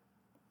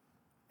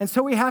 And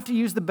so we have to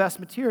use the best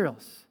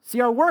materials.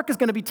 See, our work is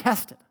going to be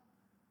tested.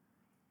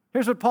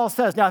 Here's what Paul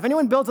says. Now, if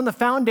anyone builds on the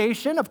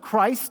foundation of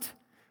Christ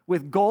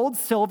with gold,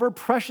 silver,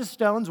 precious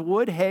stones,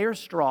 wood, hay, or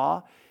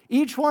straw,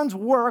 each one's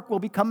work will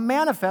become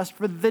manifest,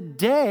 for the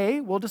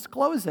day will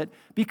disclose it,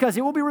 because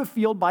it will be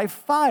revealed by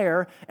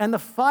fire, and the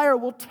fire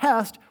will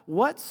test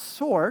what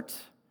sort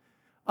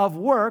of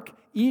work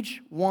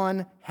each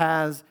one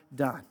has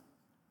done.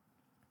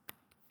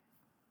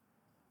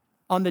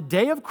 On the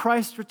day of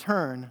Christ's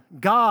return,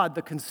 God,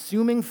 the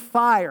consuming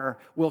fire,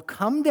 will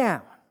come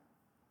down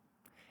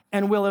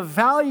and will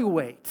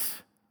evaluate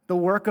the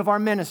work of our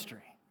ministry.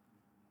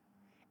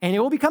 And it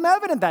will become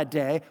evident that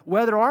day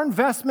whether our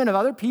investment of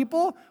other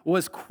people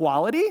was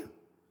quality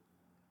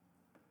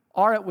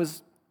or it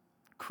was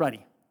cruddy.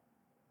 It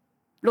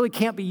really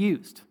can't be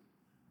used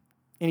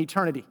in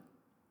eternity.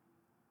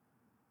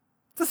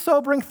 It's a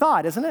sobering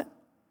thought, isn't it?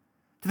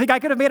 To think I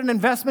could have made an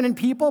investment in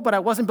people, but I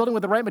wasn't building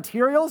with the right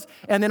materials,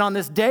 and then on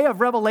this day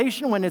of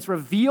revelation, when it's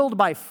revealed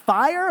by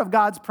fire of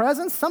God's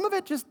presence, some of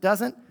it just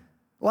doesn't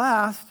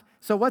last.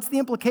 So what's the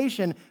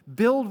implication?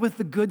 Build with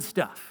the good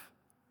stuff.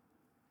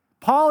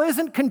 Paul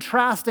isn't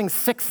contrasting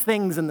 6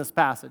 things in this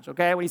passage,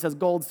 okay? When he says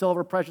gold,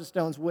 silver, precious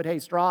stones, wood, hay,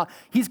 straw,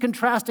 he's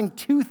contrasting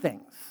 2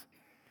 things.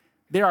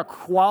 There are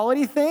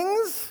quality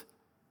things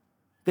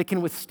that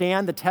can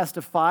withstand the test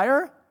of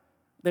fire.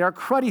 There are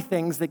cruddy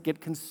things that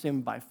get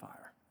consumed by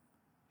fire.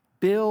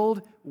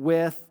 Build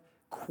with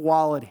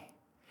quality.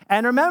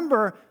 And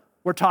remember,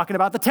 we're talking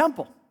about the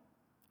temple.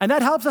 And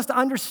that helps us to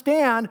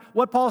understand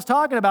what Paul's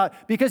talking about,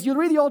 because you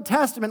read the Old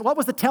Testament, what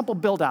was the temple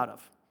built out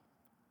of?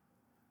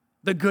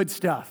 The good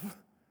stuff,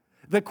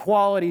 the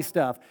quality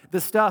stuff, the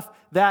stuff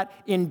that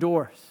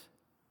endures.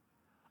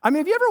 I mean,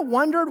 have you ever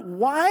wondered,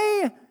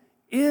 why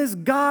is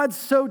God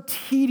so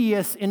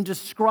tedious in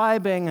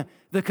describing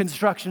the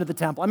construction of the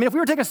temple? I mean, if we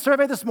were to take a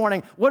survey this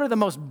morning, what are the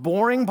most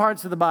boring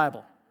parts of the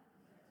Bible?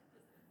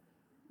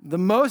 The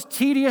most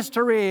tedious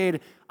to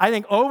read, I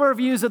think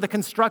overviews of the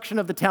construction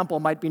of the temple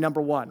might be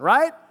number 1,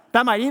 right?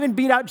 That might even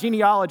beat out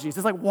genealogies.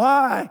 It's like,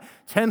 why?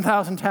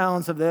 10,000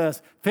 talents of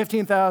this,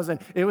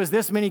 15,000. It was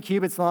this many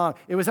cubits long.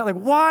 It was like,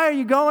 why are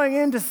you going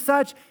into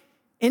such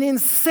an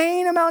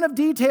insane amount of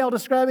detail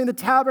describing the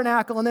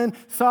tabernacle and then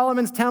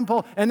Solomon's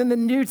temple and then the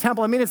new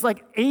temple? I mean, it's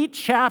like 8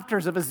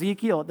 chapters of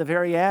Ezekiel at the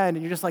very end.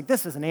 And you're just like,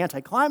 this is an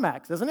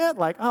anticlimax, isn't it?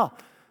 Like, oh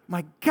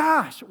my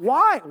gosh,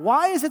 why?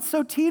 Why is it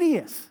so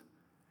tedious?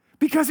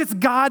 Because it's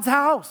God's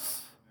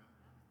house.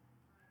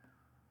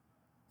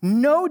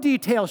 No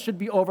detail should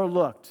be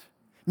overlooked.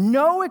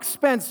 No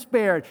expense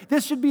spared.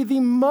 This should be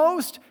the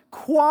most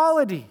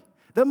quality,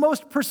 the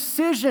most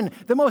precision,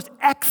 the most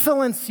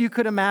excellence you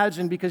could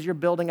imagine, because you're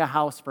building a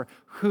house for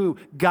who?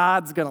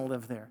 God's going to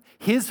live there.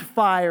 His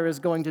fire is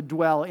going to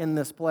dwell in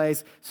this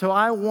place. So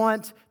I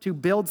want to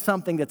build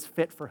something that's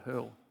fit for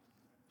who?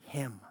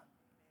 Him.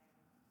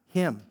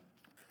 Him.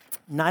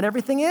 Not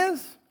everything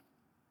is.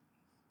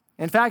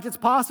 In fact, it's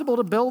possible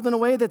to build in a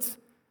way that's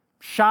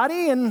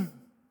shoddy and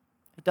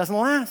it doesn't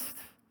last.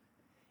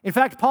 In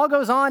fact, Paul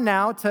goes on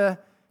now to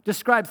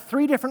describe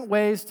 3 different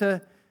ways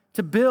to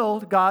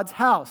build God's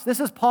house. This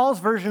is Paul's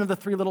version of the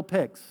 3 little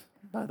pigs,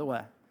 by the way.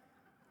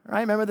 All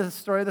right, remember the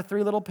story of the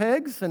 3 little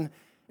pigs? And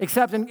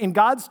except in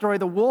God's story,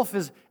 the wolf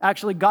is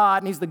actually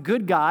God, and he's the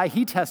good guy.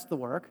 He tests the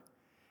work.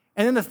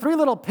 And then the 3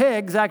 little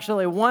pigs,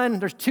 actually,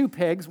 there's 2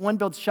 pigs. One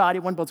builds shoddy,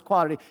 one builds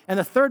quality. And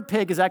the 3rd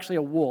pig is actually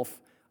a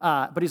wolf,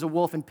 but he's a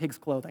wolf in pig's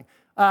clothing.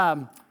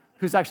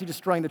 Who's actually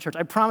destroying the church.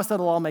 I promise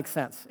that'll all make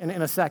sense in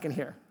a second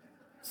here.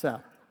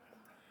 So,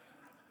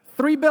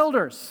 3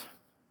 builders.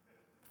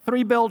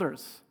 3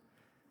 builders.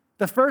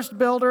 The first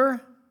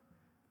builder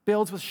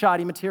builds with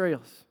shoddy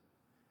materials.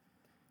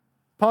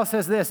 Paul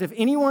says this, if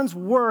anyone's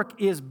work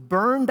is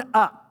burned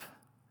up,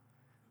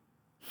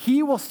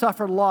 he will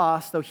suffer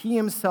loss, though he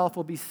himself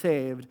will be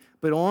saved,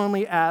 but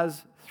only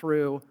as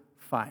through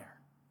fire.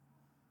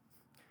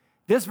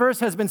 This verse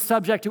has been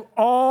subject to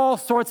all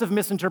sorts of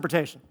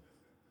misinterpretation.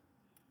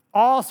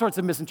 All sorts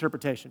of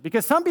misinterpretation.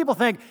 Because some people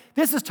think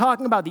this is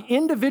talking about the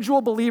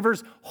individual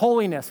believer's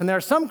holiness. And there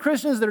are some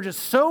Christians that are just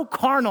so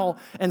carnal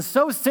and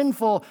so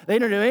sinful, they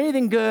don't do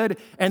anything good,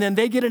 and then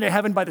they get into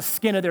heaven by the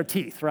skin of their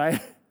teeth, right?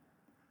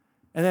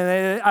 And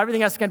then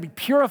everything has to kind of be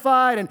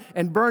purified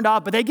and burned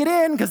off, but they get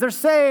in because they're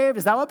saved.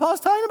 Is that what Paul's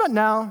talking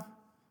about?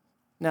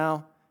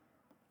 No.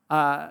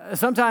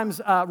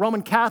 Sometimes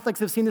Roman Catholics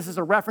have seen this as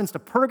a reference to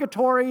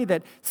purgatory,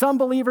 that some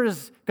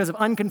believers, because of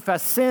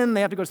unconfessed sin,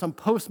 they have to go to some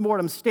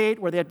post-mortem state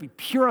where they have to be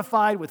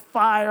purified with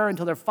fire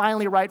until they're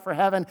finally right for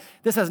heaven.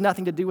 This has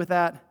nothing to do with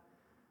that,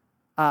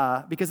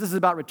 because this is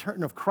about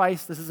return of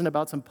Christ. This isn't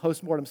about some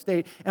post-mortem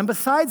state. And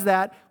besides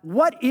that,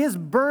 what is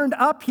burned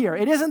up here?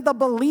 It isn't the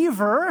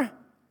believer.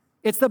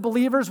 It's the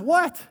believer's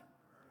what?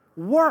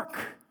 Work.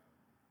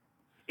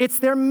 It's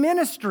their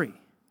ministry.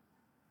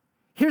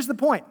 Here's the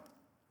point.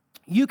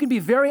 You can be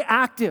very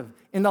active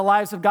in the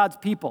lives of God's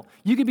people.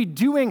 You can be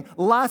doing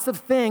lots of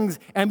things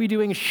and be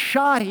doing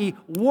shoddy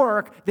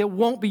work that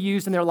won't be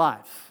used in their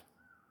lives.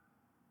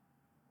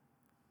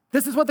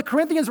 This is what the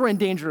Corinthians were in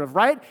danger of,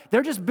 right?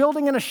 They're just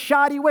building in a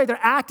shoddy way. They're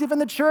active in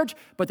the church,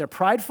 but they're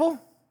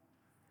prideful.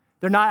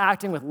 They're not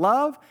acting with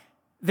love.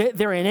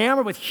 They're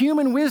enamored with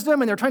human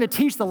wisdom, and they're trying to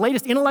teach the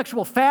latest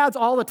intellectual fads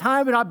all the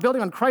time. They're not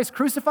building on Christ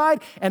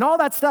crucified, and all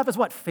that stuff is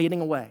what? Fading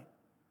away.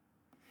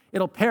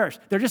 It'll perish.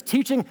 They're just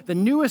teaching the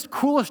newest,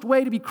 coolest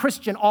way to be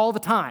Christian all the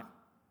time.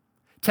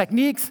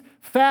 Techniques,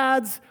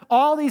 fads,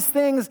 all these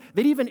things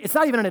that it's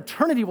not even an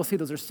eternity we'll see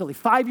those are silly.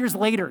 5 years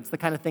later, it's the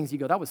kind of things you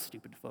go, that was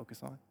stupid to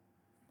focus on.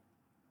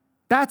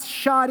 That's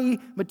shoddy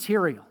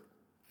material.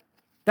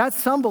 That's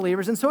some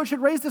believers. And so it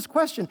should raise this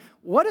question,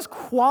 what does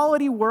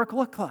quality work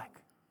look like?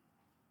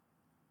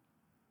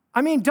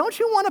 I mean, don't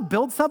you want to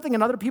build something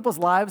in other people's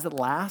lives that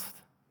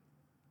lasts?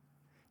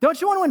 Don't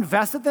you want to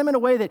invest in them in a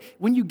way that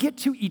when you get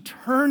to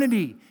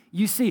eternity,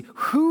 you see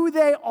who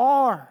they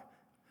are,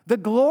 the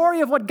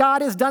glory of what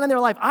God has done in their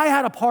life? I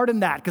had a part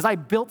in that because I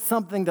built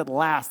something that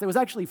lasts. It was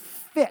actually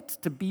fit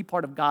to be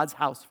part of God's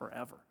house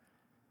forever.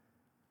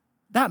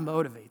 That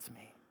motivates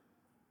me.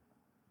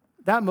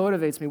 That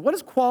motivates me. What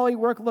does quality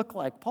work look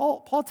like?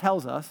 Paul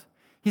tells us,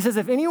 he says,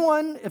 if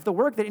the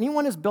work that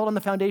anyone has built on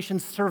the foundation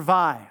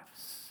survives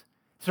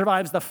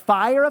the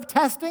fire of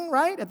testing,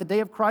 right, at the day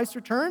of Christ's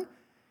return,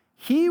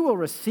 he will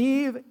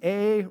receive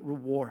a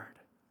reward.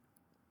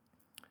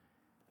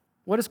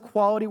 What does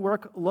quality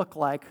work look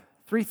like?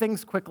 3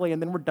 things quickly,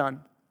 and then we're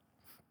done.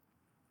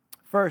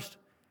 First,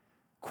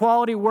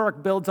 quality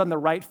work builds on the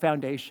right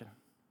foundation.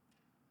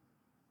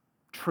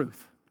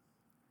 Truth.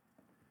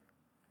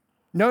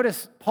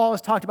 Notice Paul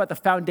has talked about the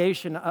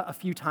foundation a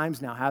few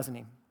times now, hasn't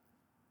he?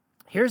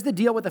 Here's the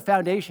deal with the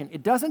foundation.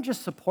 It doesn't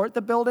just support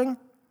the building.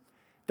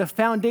 The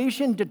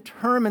foundation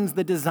determines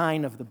the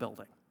design of the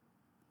building,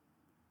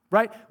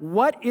 right?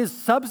 What is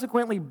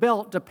subsequently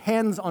built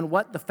depends on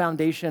what the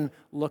foundation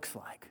looks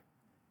like.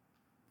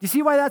 Do you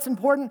see why that's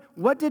important?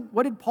 What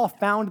did Paul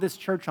found this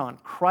church on?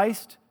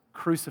 Christ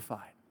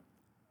crucified.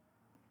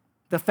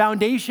 The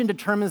foundation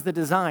determines the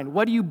design.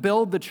 What do you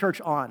build the church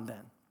on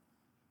then?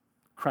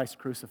 Christ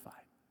crucified.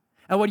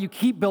 And what do you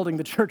keep building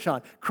the church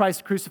on?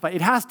 Christ crucified.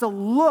 It has to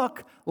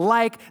look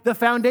like the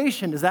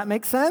foundation. Does that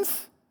make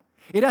sense?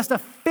 It has to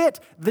fit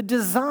the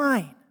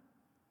design.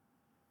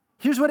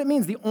 Here's what it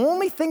means. The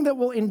only thing that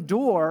will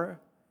endure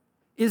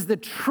is the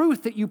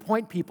truth that you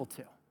point people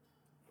to.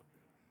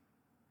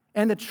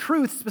 And the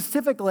truth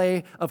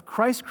specifically of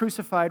Christ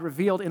crucified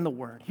revealed in the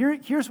Word.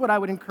 Here's what I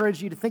would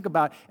encourage you to think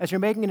about as you're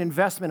making an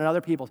investment in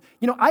other people's.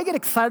 You know, I get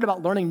excited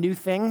about learning new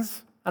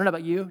things. I don't know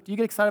about you. Do you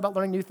get excited about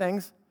learning new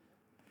things?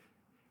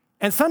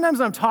 And sometimes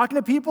when I'm talking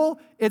to people,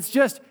 it's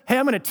just, hey,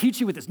 I'm going to teach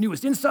you what this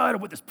newest insight or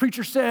what this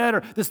preacher said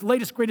or this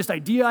latest, greatest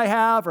idea I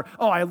have or,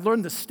 oh, I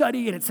learned the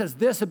study and it says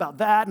this about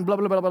that and blah,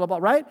 blah, blah, blah, blah,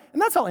 right?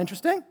 And that's all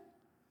interesting.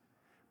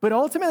 But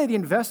ultimately, the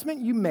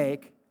investment you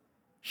make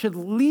should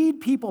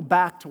lead people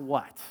back to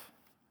what?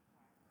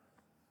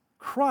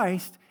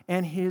 Christ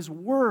and His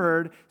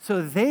Word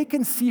so they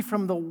can see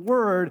from the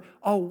Word,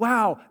 oh,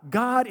 wow,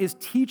 God is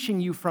teaching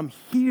you from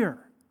here.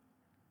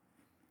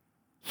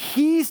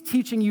 He's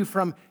teaching you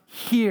from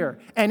here.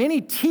 And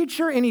any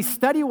teacher, any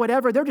study,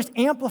 whatever, they're just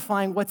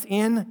amplifying what's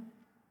in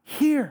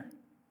here.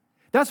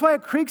 That's why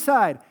at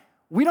Creekside,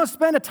 we don't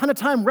spend a ton of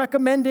time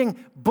recommending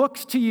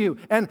books to you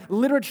and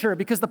literature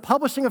because the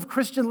publishing of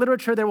Christian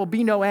literature, there will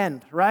be no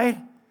end, right?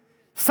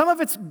 Some of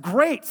it's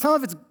great. Some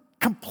of it's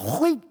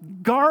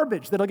complete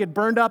garbage that'll get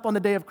burned up on the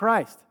day of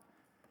Christ.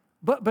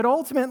 But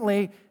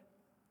ultimately,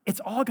 it's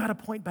all got to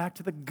point back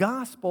to the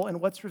gospel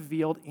and what's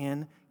revealed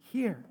in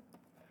here.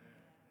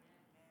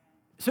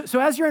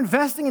 So as you're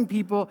investing in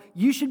people,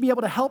 you should be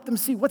able to help them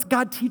see what's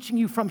God teaching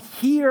you from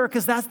here,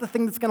 because that's the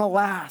thing that's going to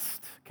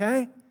last,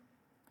 okay?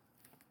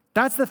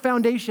 That's the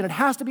foundation. It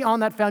has to be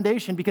on that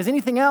foundation, because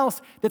anything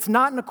else that's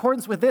not in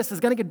accordance with this is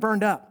going to get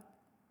burned up.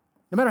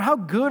 No matter how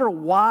good or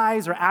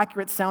wise or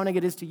accurate sounding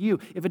it is to you,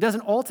 if it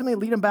doesn't ultimately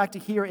lead them back to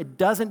here, it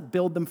doesn't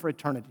build them for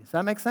eternity. Does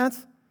that make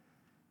sense?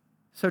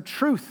 So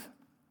truth,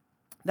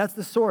 that's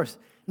the source.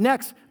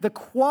 Next, the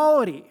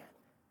quality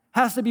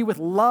has to be with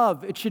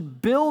love. It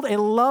should build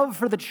a love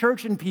for the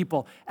church and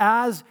people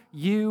as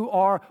you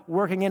are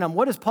working in them.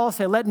 What does Paul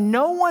say? Let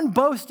no one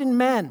boast in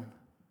men,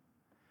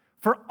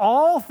 for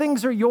all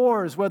things are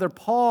yours, whether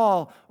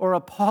Paul or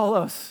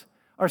Apollos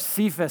or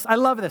Cephas. I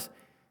love this.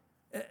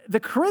 The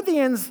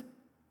Corinthians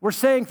were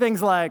saying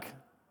things like,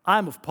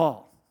 I'm of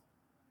Paul.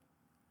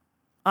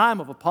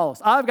 I'm of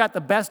Apollos. I've got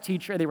the best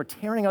teacher. They were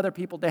tearing other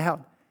people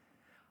down.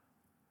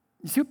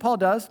 You see what Paul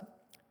does?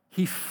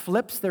 He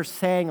flips their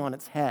saying on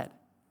its head.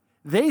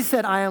 They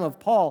said, I am of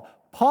Paul.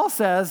 Paul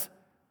says,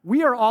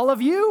 we are all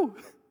of you.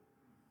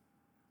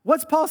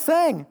 What's Paul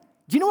saying?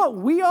 Do you know what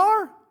we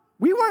are?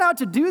 We weren't out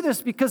to do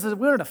this because we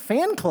were in a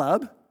fan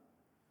club.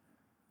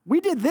 We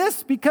did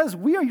this because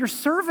we are your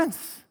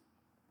servants.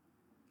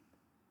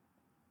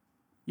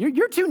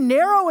 You're too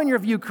narrow in your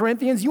view,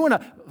 Corinthians. You want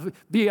to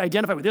be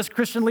identified with this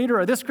Christian leader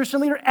or this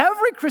Christian leader.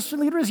 Every Christian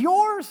leader is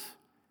yours.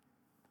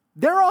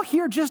 They're all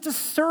here just to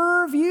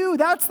serve you.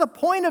 That's the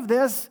point of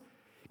this,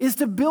 is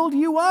to build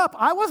you up.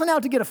 I wasn't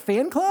out to get a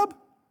fan club.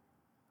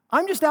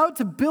 I'm just out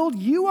to build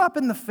you up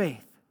in the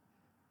faith.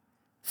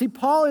 See,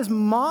 Paul is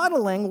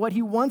modeling what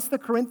he wants the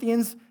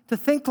Corinthians to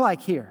think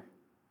like here.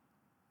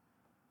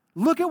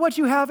 Look at what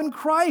you have in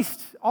Christ.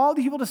 All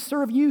the people to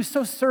serve you,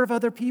 so serve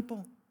other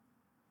people.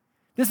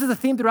 This is a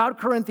theme throughout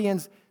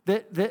Corinthians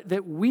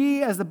that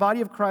we as the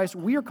body of Christ,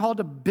 we are called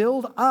to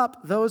build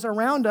up those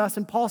around us.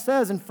 And Paul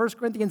says in 1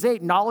 Corinthians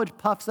 8, knowledge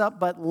puffs up,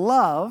 but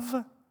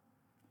love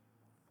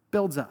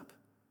builds up.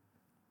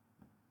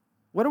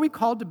 What are we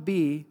called to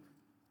be?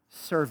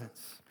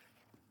 Servants.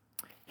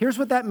 Here's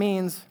what that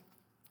means.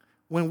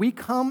 When we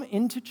come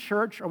into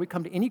church or we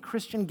come to any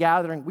Christian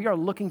gathering, we are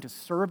looking to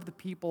serve the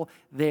people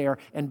there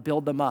and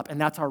build them up.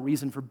 And that's our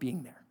reason for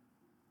being there.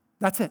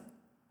 That's it,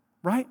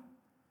 right?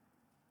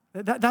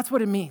 That's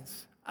what it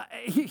means.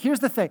 Here's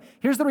the thing.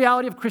 Here's the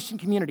reality of Christian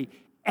community.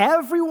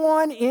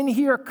 Everyone in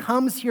here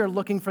comes here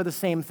looking for the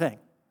same thing.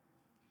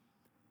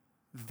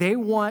 They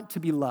want to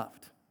be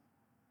loved.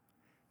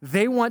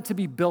 They want to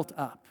be built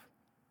up.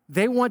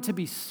 They want to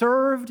be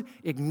served,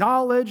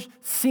 acknowledged,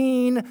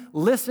 seen,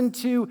 listened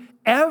to.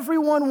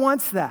 Everyone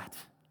wants that.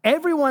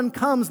 Everyone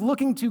comes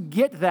looking to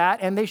get that,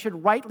 and they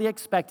should rightly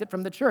expect it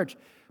from the church.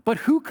 But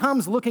who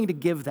comes looking to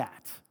give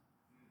that?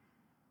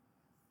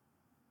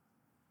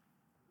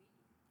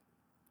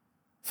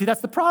 See,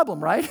 that's the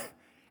problem, right?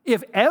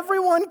 If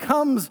everyone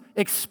comes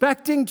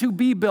expecting to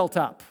be built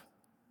up,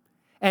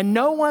 and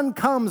no one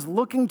comes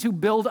looking to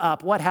build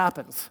up, what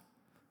happens?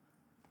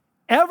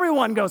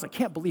 Everyone goes, I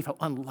can't believe how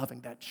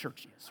unloving that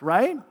church is,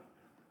 right?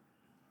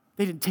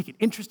 They didn't take an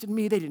interest in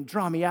me. They didn't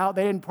draw me out.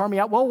 They didn't pour me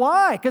out. Well,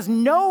 why? Because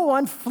no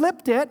one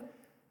flipped it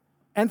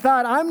and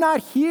thought, I'm not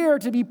here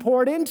to be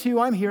poured into.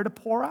 I'm here to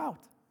pour out.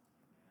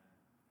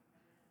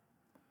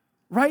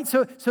 Right?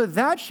 So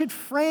that should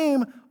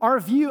frame our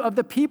view of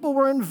the people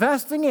we're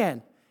investing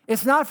in.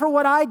 It's not for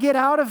what I get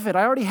out of it.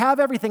 I already have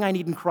everything I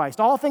need in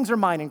Christ. All things are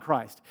mine in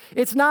Christ.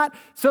 It's not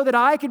so that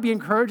I could be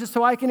encouraged, it's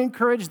so I can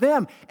encourage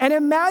them. And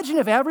imagine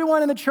if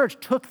everyone in the church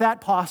took that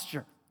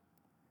posture.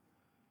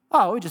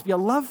 Oh, it would just be a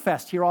love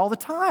fest here all the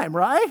time,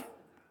 right?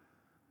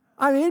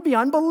 I mean, it'd be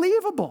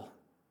unbelievable.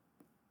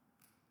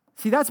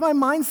 See, that's my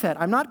mindset.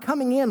 I'm not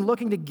coming in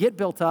looking to get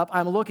built up.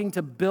 I'm looking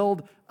to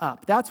build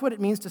up. That's what it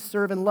means to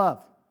serve and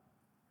love.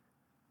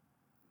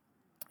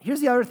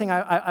 Here's the other thing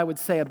I would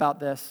say about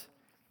this.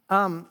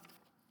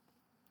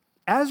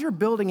 As you're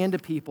building into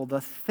people,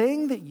 the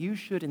thing that you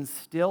should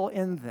instill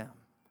in them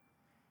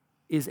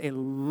is a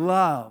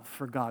love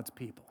for God's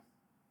people.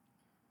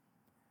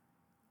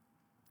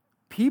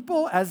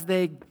 People, as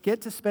they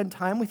get to spend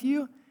time with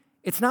you,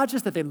 it's not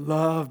just that they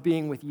love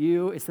being with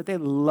you, it's that they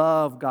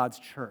love God's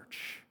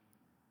church.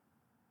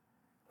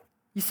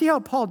 You see how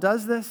Paul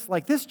does this?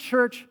 Like this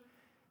church,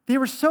 they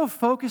were so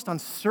focused on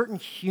certain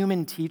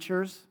human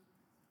teachers.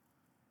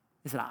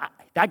 He said,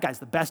 that guy's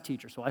the best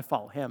teacher, so I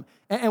follow him.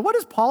 And what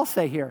does Paul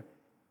say here?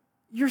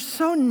 You're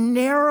so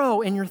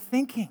narrow in your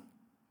thinking.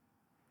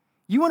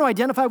 You want to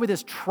identify with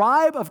this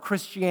tribe of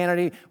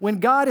Christianity when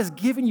God has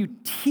given you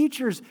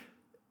teachers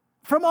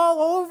from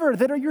all over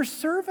that are your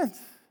servants.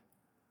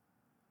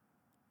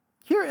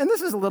 Here, and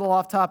this is a little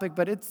off topic,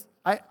 but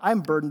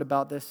I'm burdened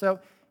about this. So,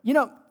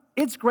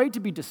 it's great to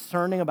be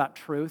discerning about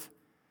truth,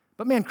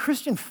 but man,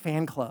 Christian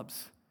fan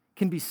clubs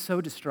can be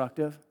so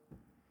destructive.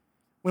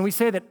 When we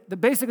say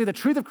that basically the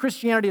truth of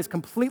Christianity is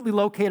completely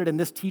located in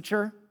this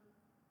teacher,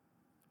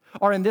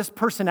 or in this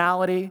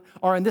personality,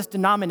 or in this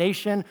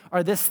denomination,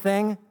 or this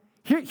thing,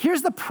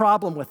 here's the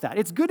problem with that.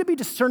 It's good to be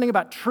discerning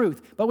about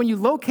truth, but when you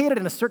locate it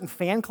in a certain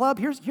fan club,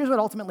 here's what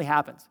ultimately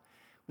happens.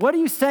 What are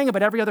you saying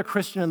about every other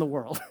Christian in the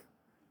world?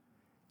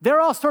 They're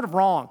all sort of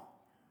wrong.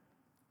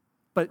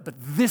 But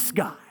this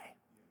guy,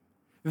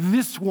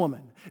 this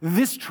woman,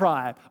 this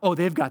tribe, oh,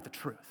 they've got the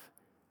truth.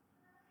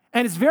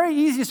 And it's very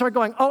easy to start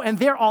going, oh, and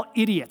they're all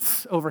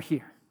idiots over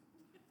here.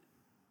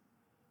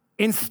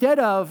 Instead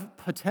of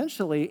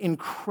potentially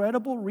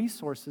incredible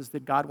resources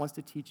that God wants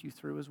to teach you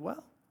through as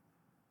well.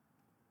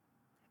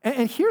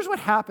 And here's what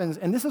happens,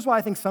 and this is why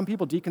I think some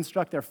people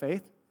deconstruct their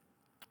faith,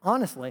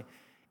 honestly,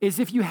 is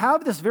if you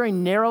have this very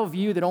narrow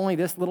view that only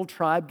this little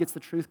tribe gets the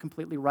truth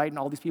completely right and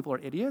all these people are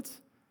idiots,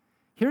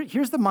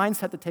 here's the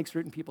mindset that takes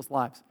root in people's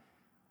lives.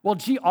 Well,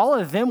 gee, all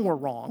of them were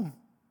wrong.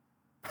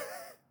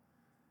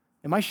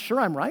 Am I sure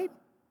I'm right?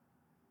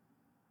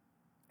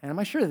 And am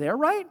I sure they're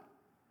right?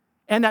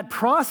 And that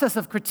process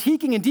of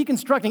critiquing and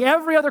deconstructing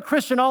every other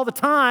Christian all the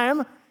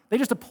time, they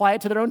just apply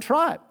it to their own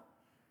tribe.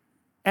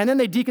 And then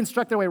they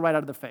deconstruct their way right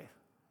out of the faith.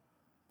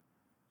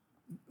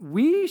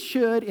 We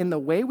should, in the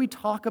way we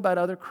talk about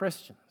other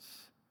Christians,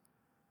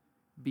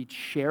 be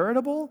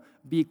charitable,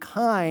 be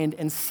kind,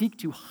 and seek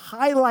to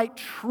highlight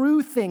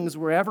true things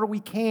wherever we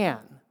can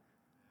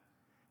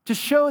to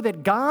show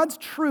that God's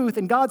truth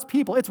and God's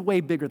people, it's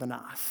way bigger than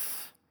us.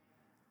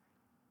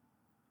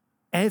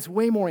 And it's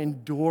way more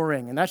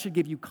enduring, and that should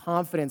give you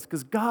confidence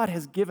because God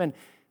has given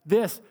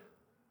this.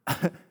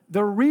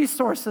 The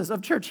resources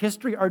of church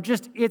history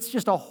it's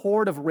just a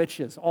hoard of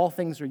riches. All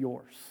things are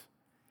yours.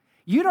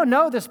 You don't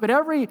know this, but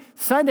every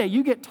Sunday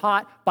you get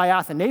taught by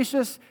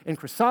Athanasius and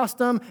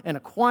Chrysostom and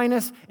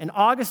Aquinas and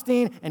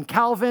Augustine and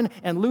Calvin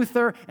and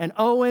Luther and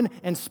Owen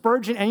and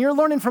Spurgeon, and you're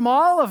learning from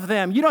all of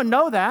them. You don't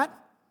know that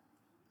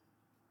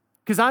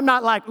because I'm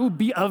not like, ooh,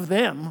 be of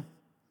them,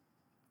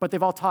 but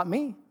they've all taught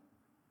me,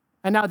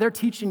 and now they're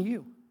teaching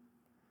you.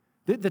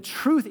 The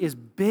truth is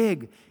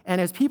big,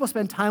 and as people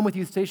spend time with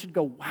you, they should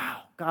go,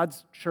 wow,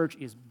 God's church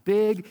is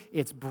big,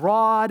 it's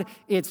broad,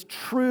 it's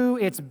true,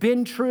 it's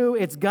been true,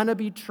 it's gonna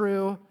be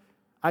true.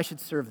 I should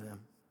serve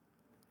them.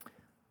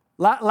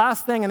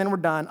 Last thing, and then we're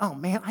done. Oh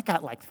man, I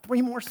got like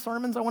 3 more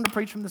sermons I want to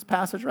preach from this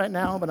passage right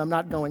now, but I'm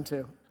not going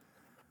to.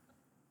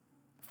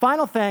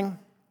 Final thing,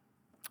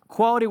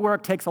 quality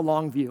work takes a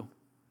long view.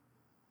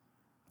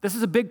 This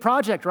is a big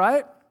project,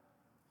 right?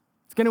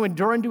 It's going to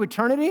endure into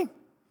eternity.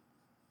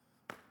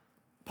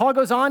 Paul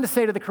goes on to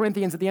say to the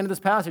Corinthians at the end of this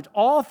passage,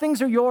 all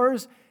things are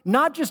yours,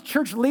 not just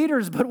church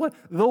leaders, but what?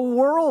 The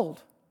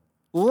world,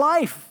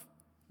 life,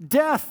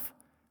 death,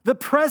 the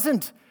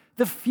present,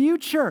 the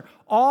future,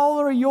 all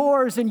are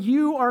yours, and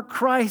you are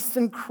Christ's,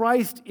 and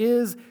Christ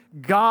is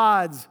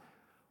God's.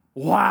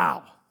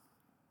 Wow.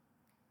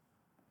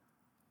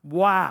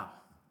 Wow.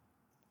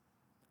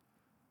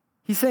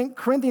 He's saying,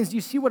 Corinthians, do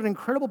you see what an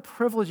incredible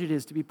privilege it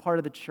is to be part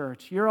of the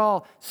church? You're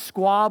all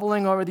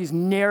squabbling over these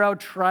narrow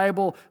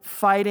tribal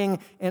fighting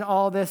and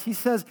all this. He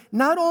says,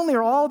 not only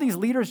are all these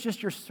leaders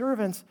just your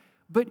servants,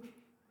 but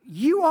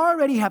you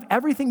already have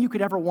everything you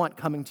could ever want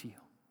coming to you.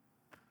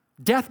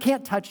 Death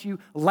can't touch you.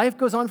 Life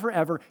goes on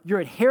forever. Your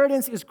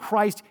inheritance is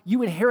Christ.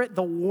 You inherit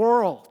the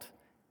world.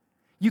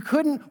 You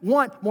couldn't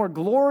want more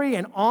glory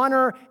and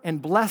honor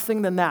and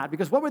blessing than that,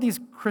 because what were these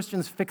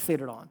Christians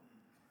fixated on?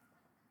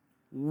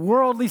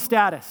 Worldly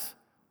status,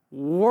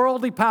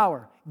 worldly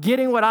power,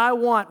 getting what I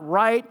want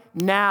right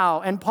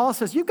now. And Paul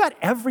says, you've got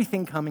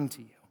everything coming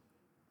to you.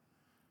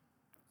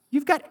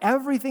 You've got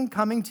everything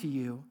coming to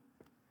you.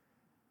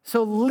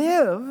 So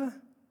live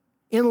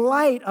in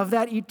light of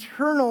that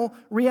eternal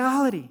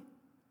reality.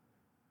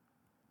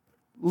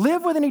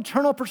 Live with an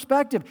eternal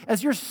perspective.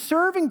 As you're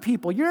serving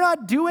people, you're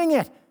not doing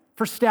it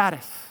for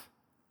status.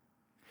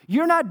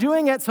 You're not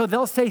doing it so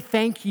they'll say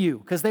thank you,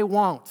 because they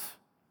won't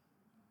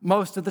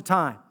most of the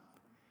time.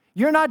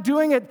 You're not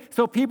doing it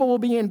so people will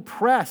be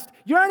impressed.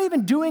 You're not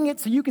even doing it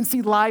so you can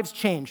see lives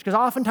changed, because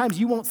oftentimes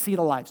you won't see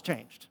the lives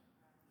changed.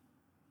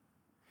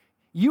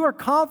 You are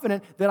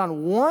confident that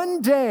on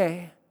one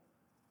day,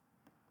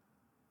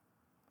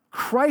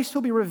 Christ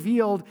will be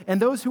revealed,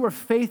 and those who are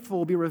faithful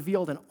will be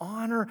revealed in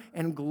honor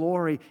and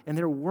glory, and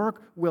their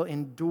work will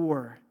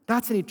endure.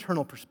 That's an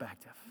eternal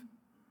perspective.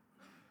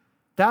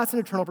 That's an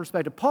eternal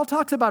perspective. Paul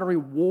talks about a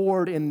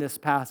reward in this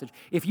passage.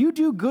 If you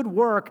do good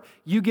work,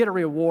 you get a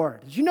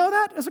reward. Did you know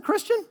that as a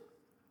Christian?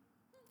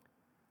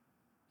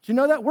 Did you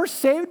know that? We're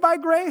saved by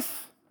grace.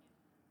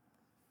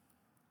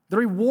 The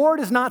reward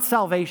is not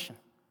salvation.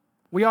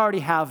 We already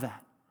have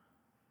that.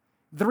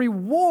 The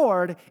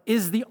reward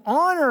is the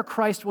honor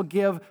Christ will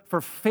give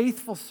for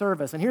faithful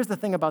service. And here's the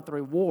thing about the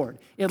reward.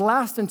 It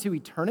lasts into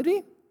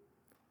eternity.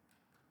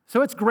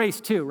 So it's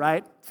grace too,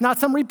 right? It's not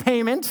some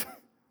repayment.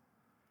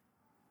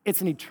 It's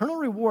an eternal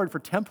reward for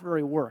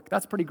temporary work.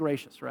 That's pretty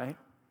gracious, right?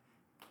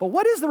 But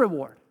what is the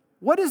reward?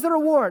 What is the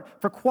reward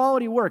for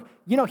quality work?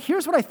 You know,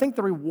 here's what I think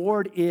the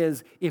reward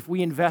is if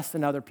we invest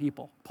in other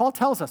people. Paul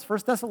tells us, 1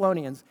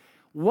 Thessalonians,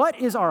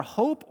 what is our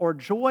hope or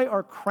joy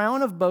or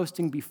crown of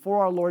boasting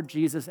before our Lord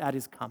Jesus at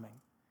his coming?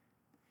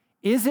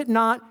 Is it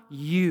not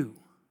you?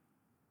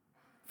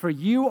 For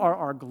you are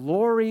our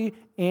glory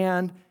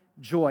and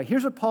joy.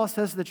 Here's what Paul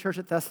says to the church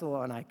at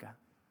Thessalonica.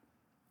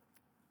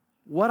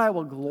 What I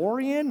will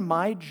glory in,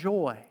 my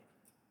joy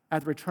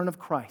at the return of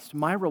Christ,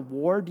 my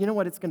reward, you know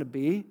what it's going to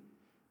be?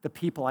 The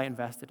people I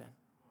invested in.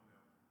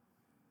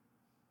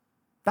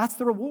 That's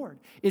the reward,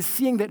 is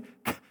seeing that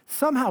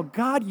somehow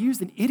God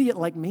used an idiot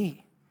like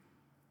me.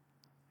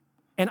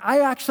 And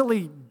I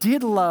actually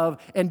did love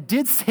and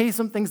did say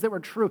some things that were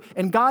true.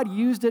 And God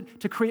used it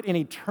to create an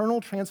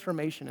eternal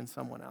transformation in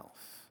someone else.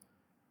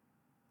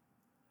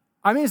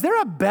 I mean, is there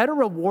a better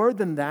reward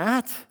than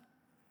that?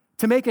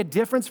 To make a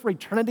difference for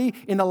eternity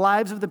in the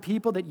lives of the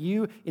people that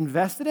you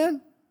invested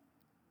in?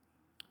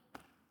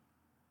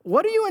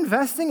 What are you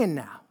investing in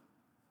now?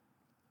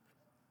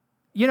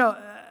 You know,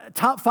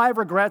 top 5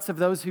 regrets of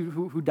those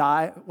who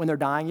die when they're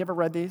dying. You ever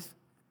read these?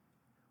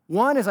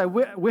 1 is I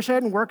wish I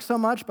hadn't worked so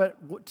much, but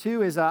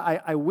 2 is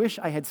I wish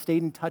I had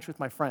stayed in touch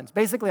with my friends.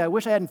 Basically, I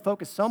wish I hadn't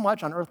focused so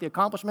much on earthly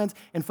accomplishments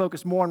and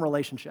focused more on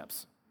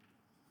relationships.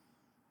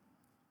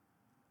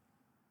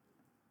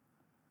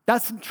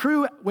 That's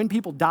true when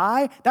people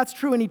die. That's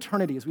true in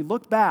eternity. As we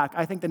look back,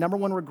 I think the number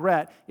 1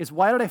 regret is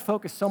why did I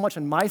focus so much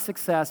on my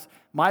success,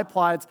 my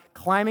plights,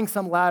 climbing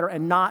some ladder,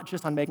 and not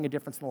just on making a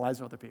difference in the lives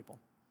of other people?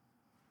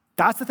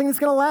 That's the thing that's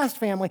going to last,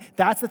 family.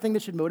 That's the thing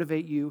that should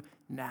motivate you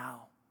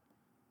now.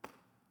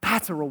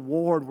 That's a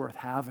reward worth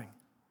having.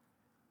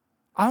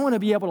 I want to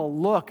be able to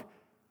look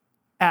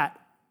at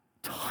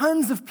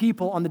tons of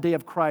people on the day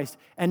of Christ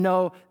and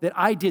know that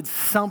I did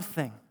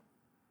something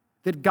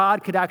that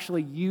God could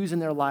actually use in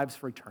their lives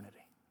for eternity.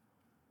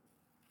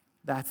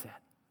 That's it.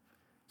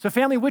 So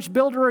family, which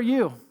builder are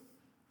you?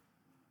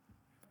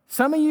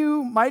 Some of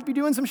you might be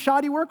doing some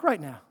shoddy work right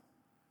now.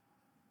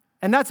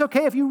 And that's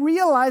okay if you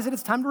realize that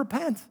it's time to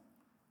repent.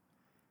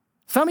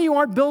 Some of you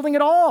aren't building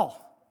at all.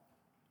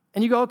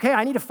 And you go, okay,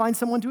 I need to find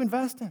someone to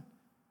invest in.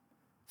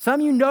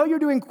 Some of you know you're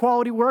doing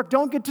quality work.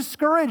 Don't get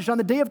discouraged. On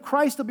the day of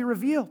Christ, it'll be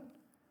revealed.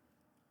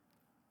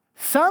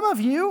 Some of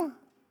you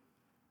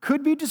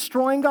could be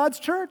destroying God's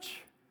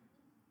church.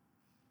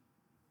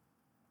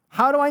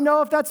 How do I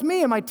know if that's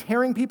me? Am I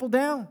tearing people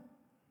down?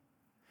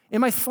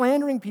 Am I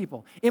slandering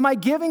people? Am I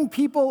giving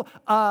people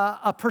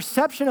a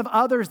perception of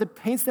others that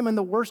paints them in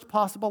the worst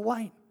possible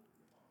light?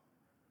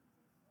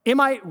 Am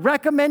I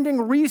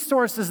recommending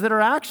resources that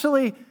are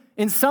actually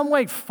in some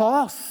way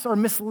false or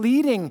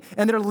misleading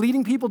and that are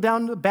leading people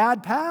down a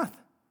bad path?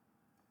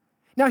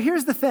 Now,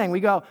 here's the thing. We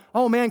go,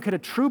 oh man, could a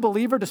true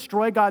believer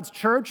destroy God's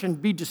church and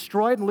be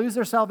destroyed and lose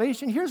their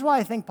salvation? Here's why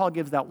I think Paul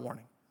gives that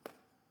warning.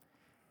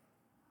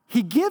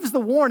 He gives the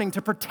warning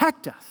to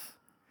protect us.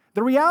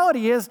 The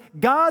reality is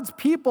God's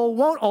people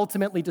won't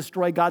ultimately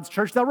destroy God's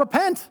church. They'll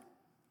repent.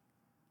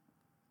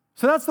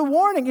 So that's the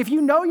warning. If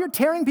you know you're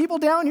tearing people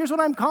down, here's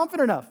what I'm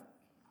confident of.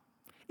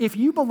 If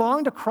you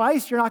belong to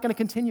Christ, you're not going to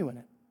continue in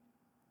it.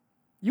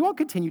 You won't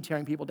continue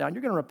tearing people down.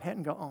 You're going to repent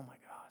and go, oh my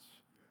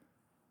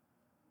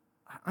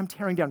gosh, I'm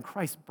tearing down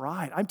Christ's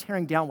bride. I'm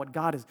tearing down what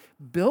God is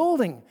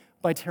building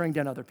by tearing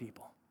down other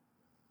people.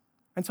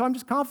 And so I'm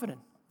just confident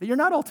that you're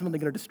not ultimately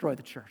going to destroy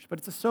the church. But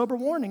it's a sober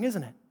warning,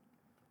 isn't it?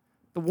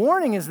 The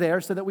warning is there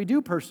so that we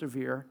do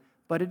persevere,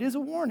 but it is a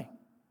warning.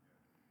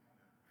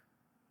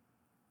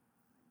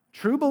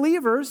 True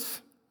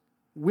believers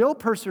will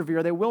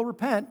persevere, they will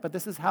repent, but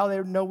this is how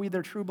they know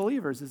they're true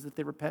believers, is that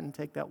they repent and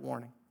take that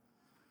warning.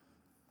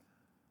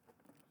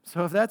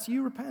 So if that's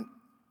you, repent.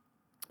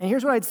 And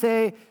here's what I'd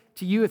say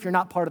to you if you're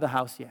not part of the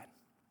house yet.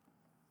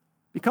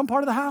 Become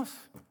part of the house.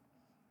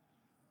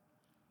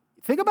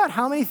 Think about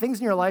how many things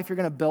in your life you're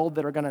going to build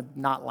that are going to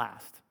not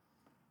last,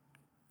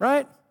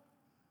 right?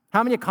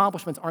 How many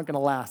accomplishments aren't going to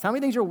last? How many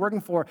things you're working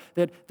for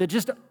that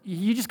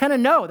you just kind of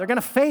know they're going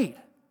to fade,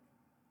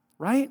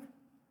 right?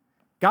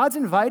 God's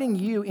inviting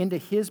you into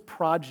his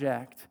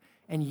project,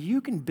 and you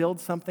can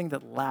build something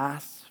that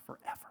lasts forever.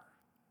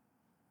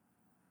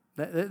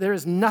 There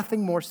is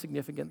nothing more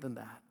significant than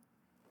that.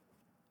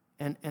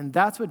 And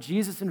that's what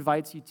Jesus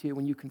invites you to.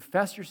 When you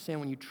confess your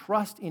sin, when you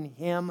trust in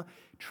him,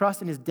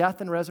 trust in his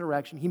death and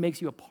resurrection, he makes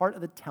you a part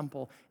of the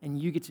temple,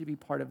 and you get to be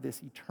part of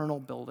this eternal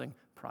building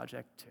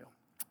project too.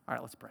 All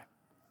right, let's pray.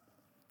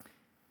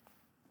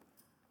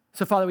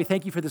 So, Father, we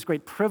thank you for this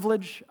great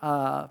privilege,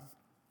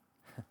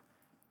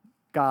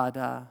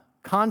 God,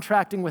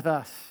 contracting with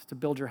us to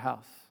build your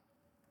house.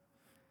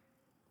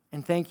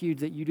 And thank you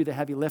that you do the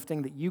heavy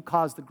lifting, that you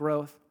cause the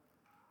growth.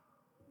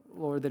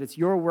 Lord, that it's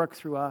your work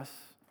through us.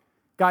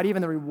 God,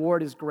 even the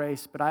reward is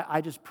grace, but I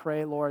just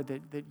pray, Lord,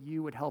 that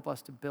you would help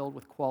us to build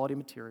with quality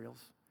materials.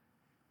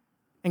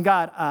 And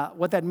God,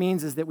 what that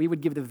means is that we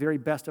would give the very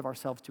best of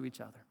ourselves to each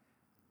other.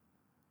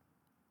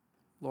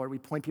 Lord, we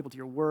point people to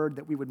your word,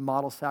 that we would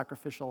model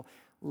sacrificial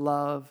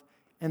love,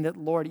 and that,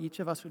 Lord, each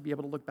of us would be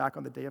able to look back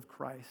on the day of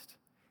Christ.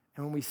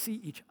 And when we see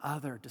each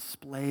other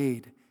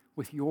displayed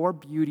with your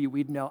beauty,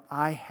 we'd know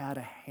I had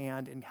a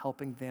hand in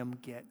helping them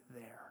get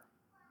there.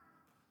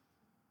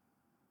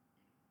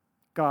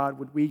 God,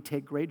 would we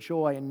take great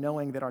joy in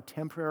knowing that our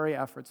temporary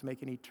efforts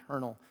make an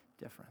eternal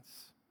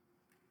difference.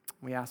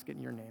 We ask it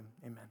in your name.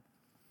 Amen.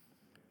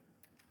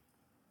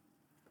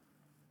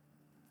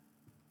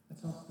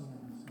 Let's all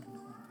stand.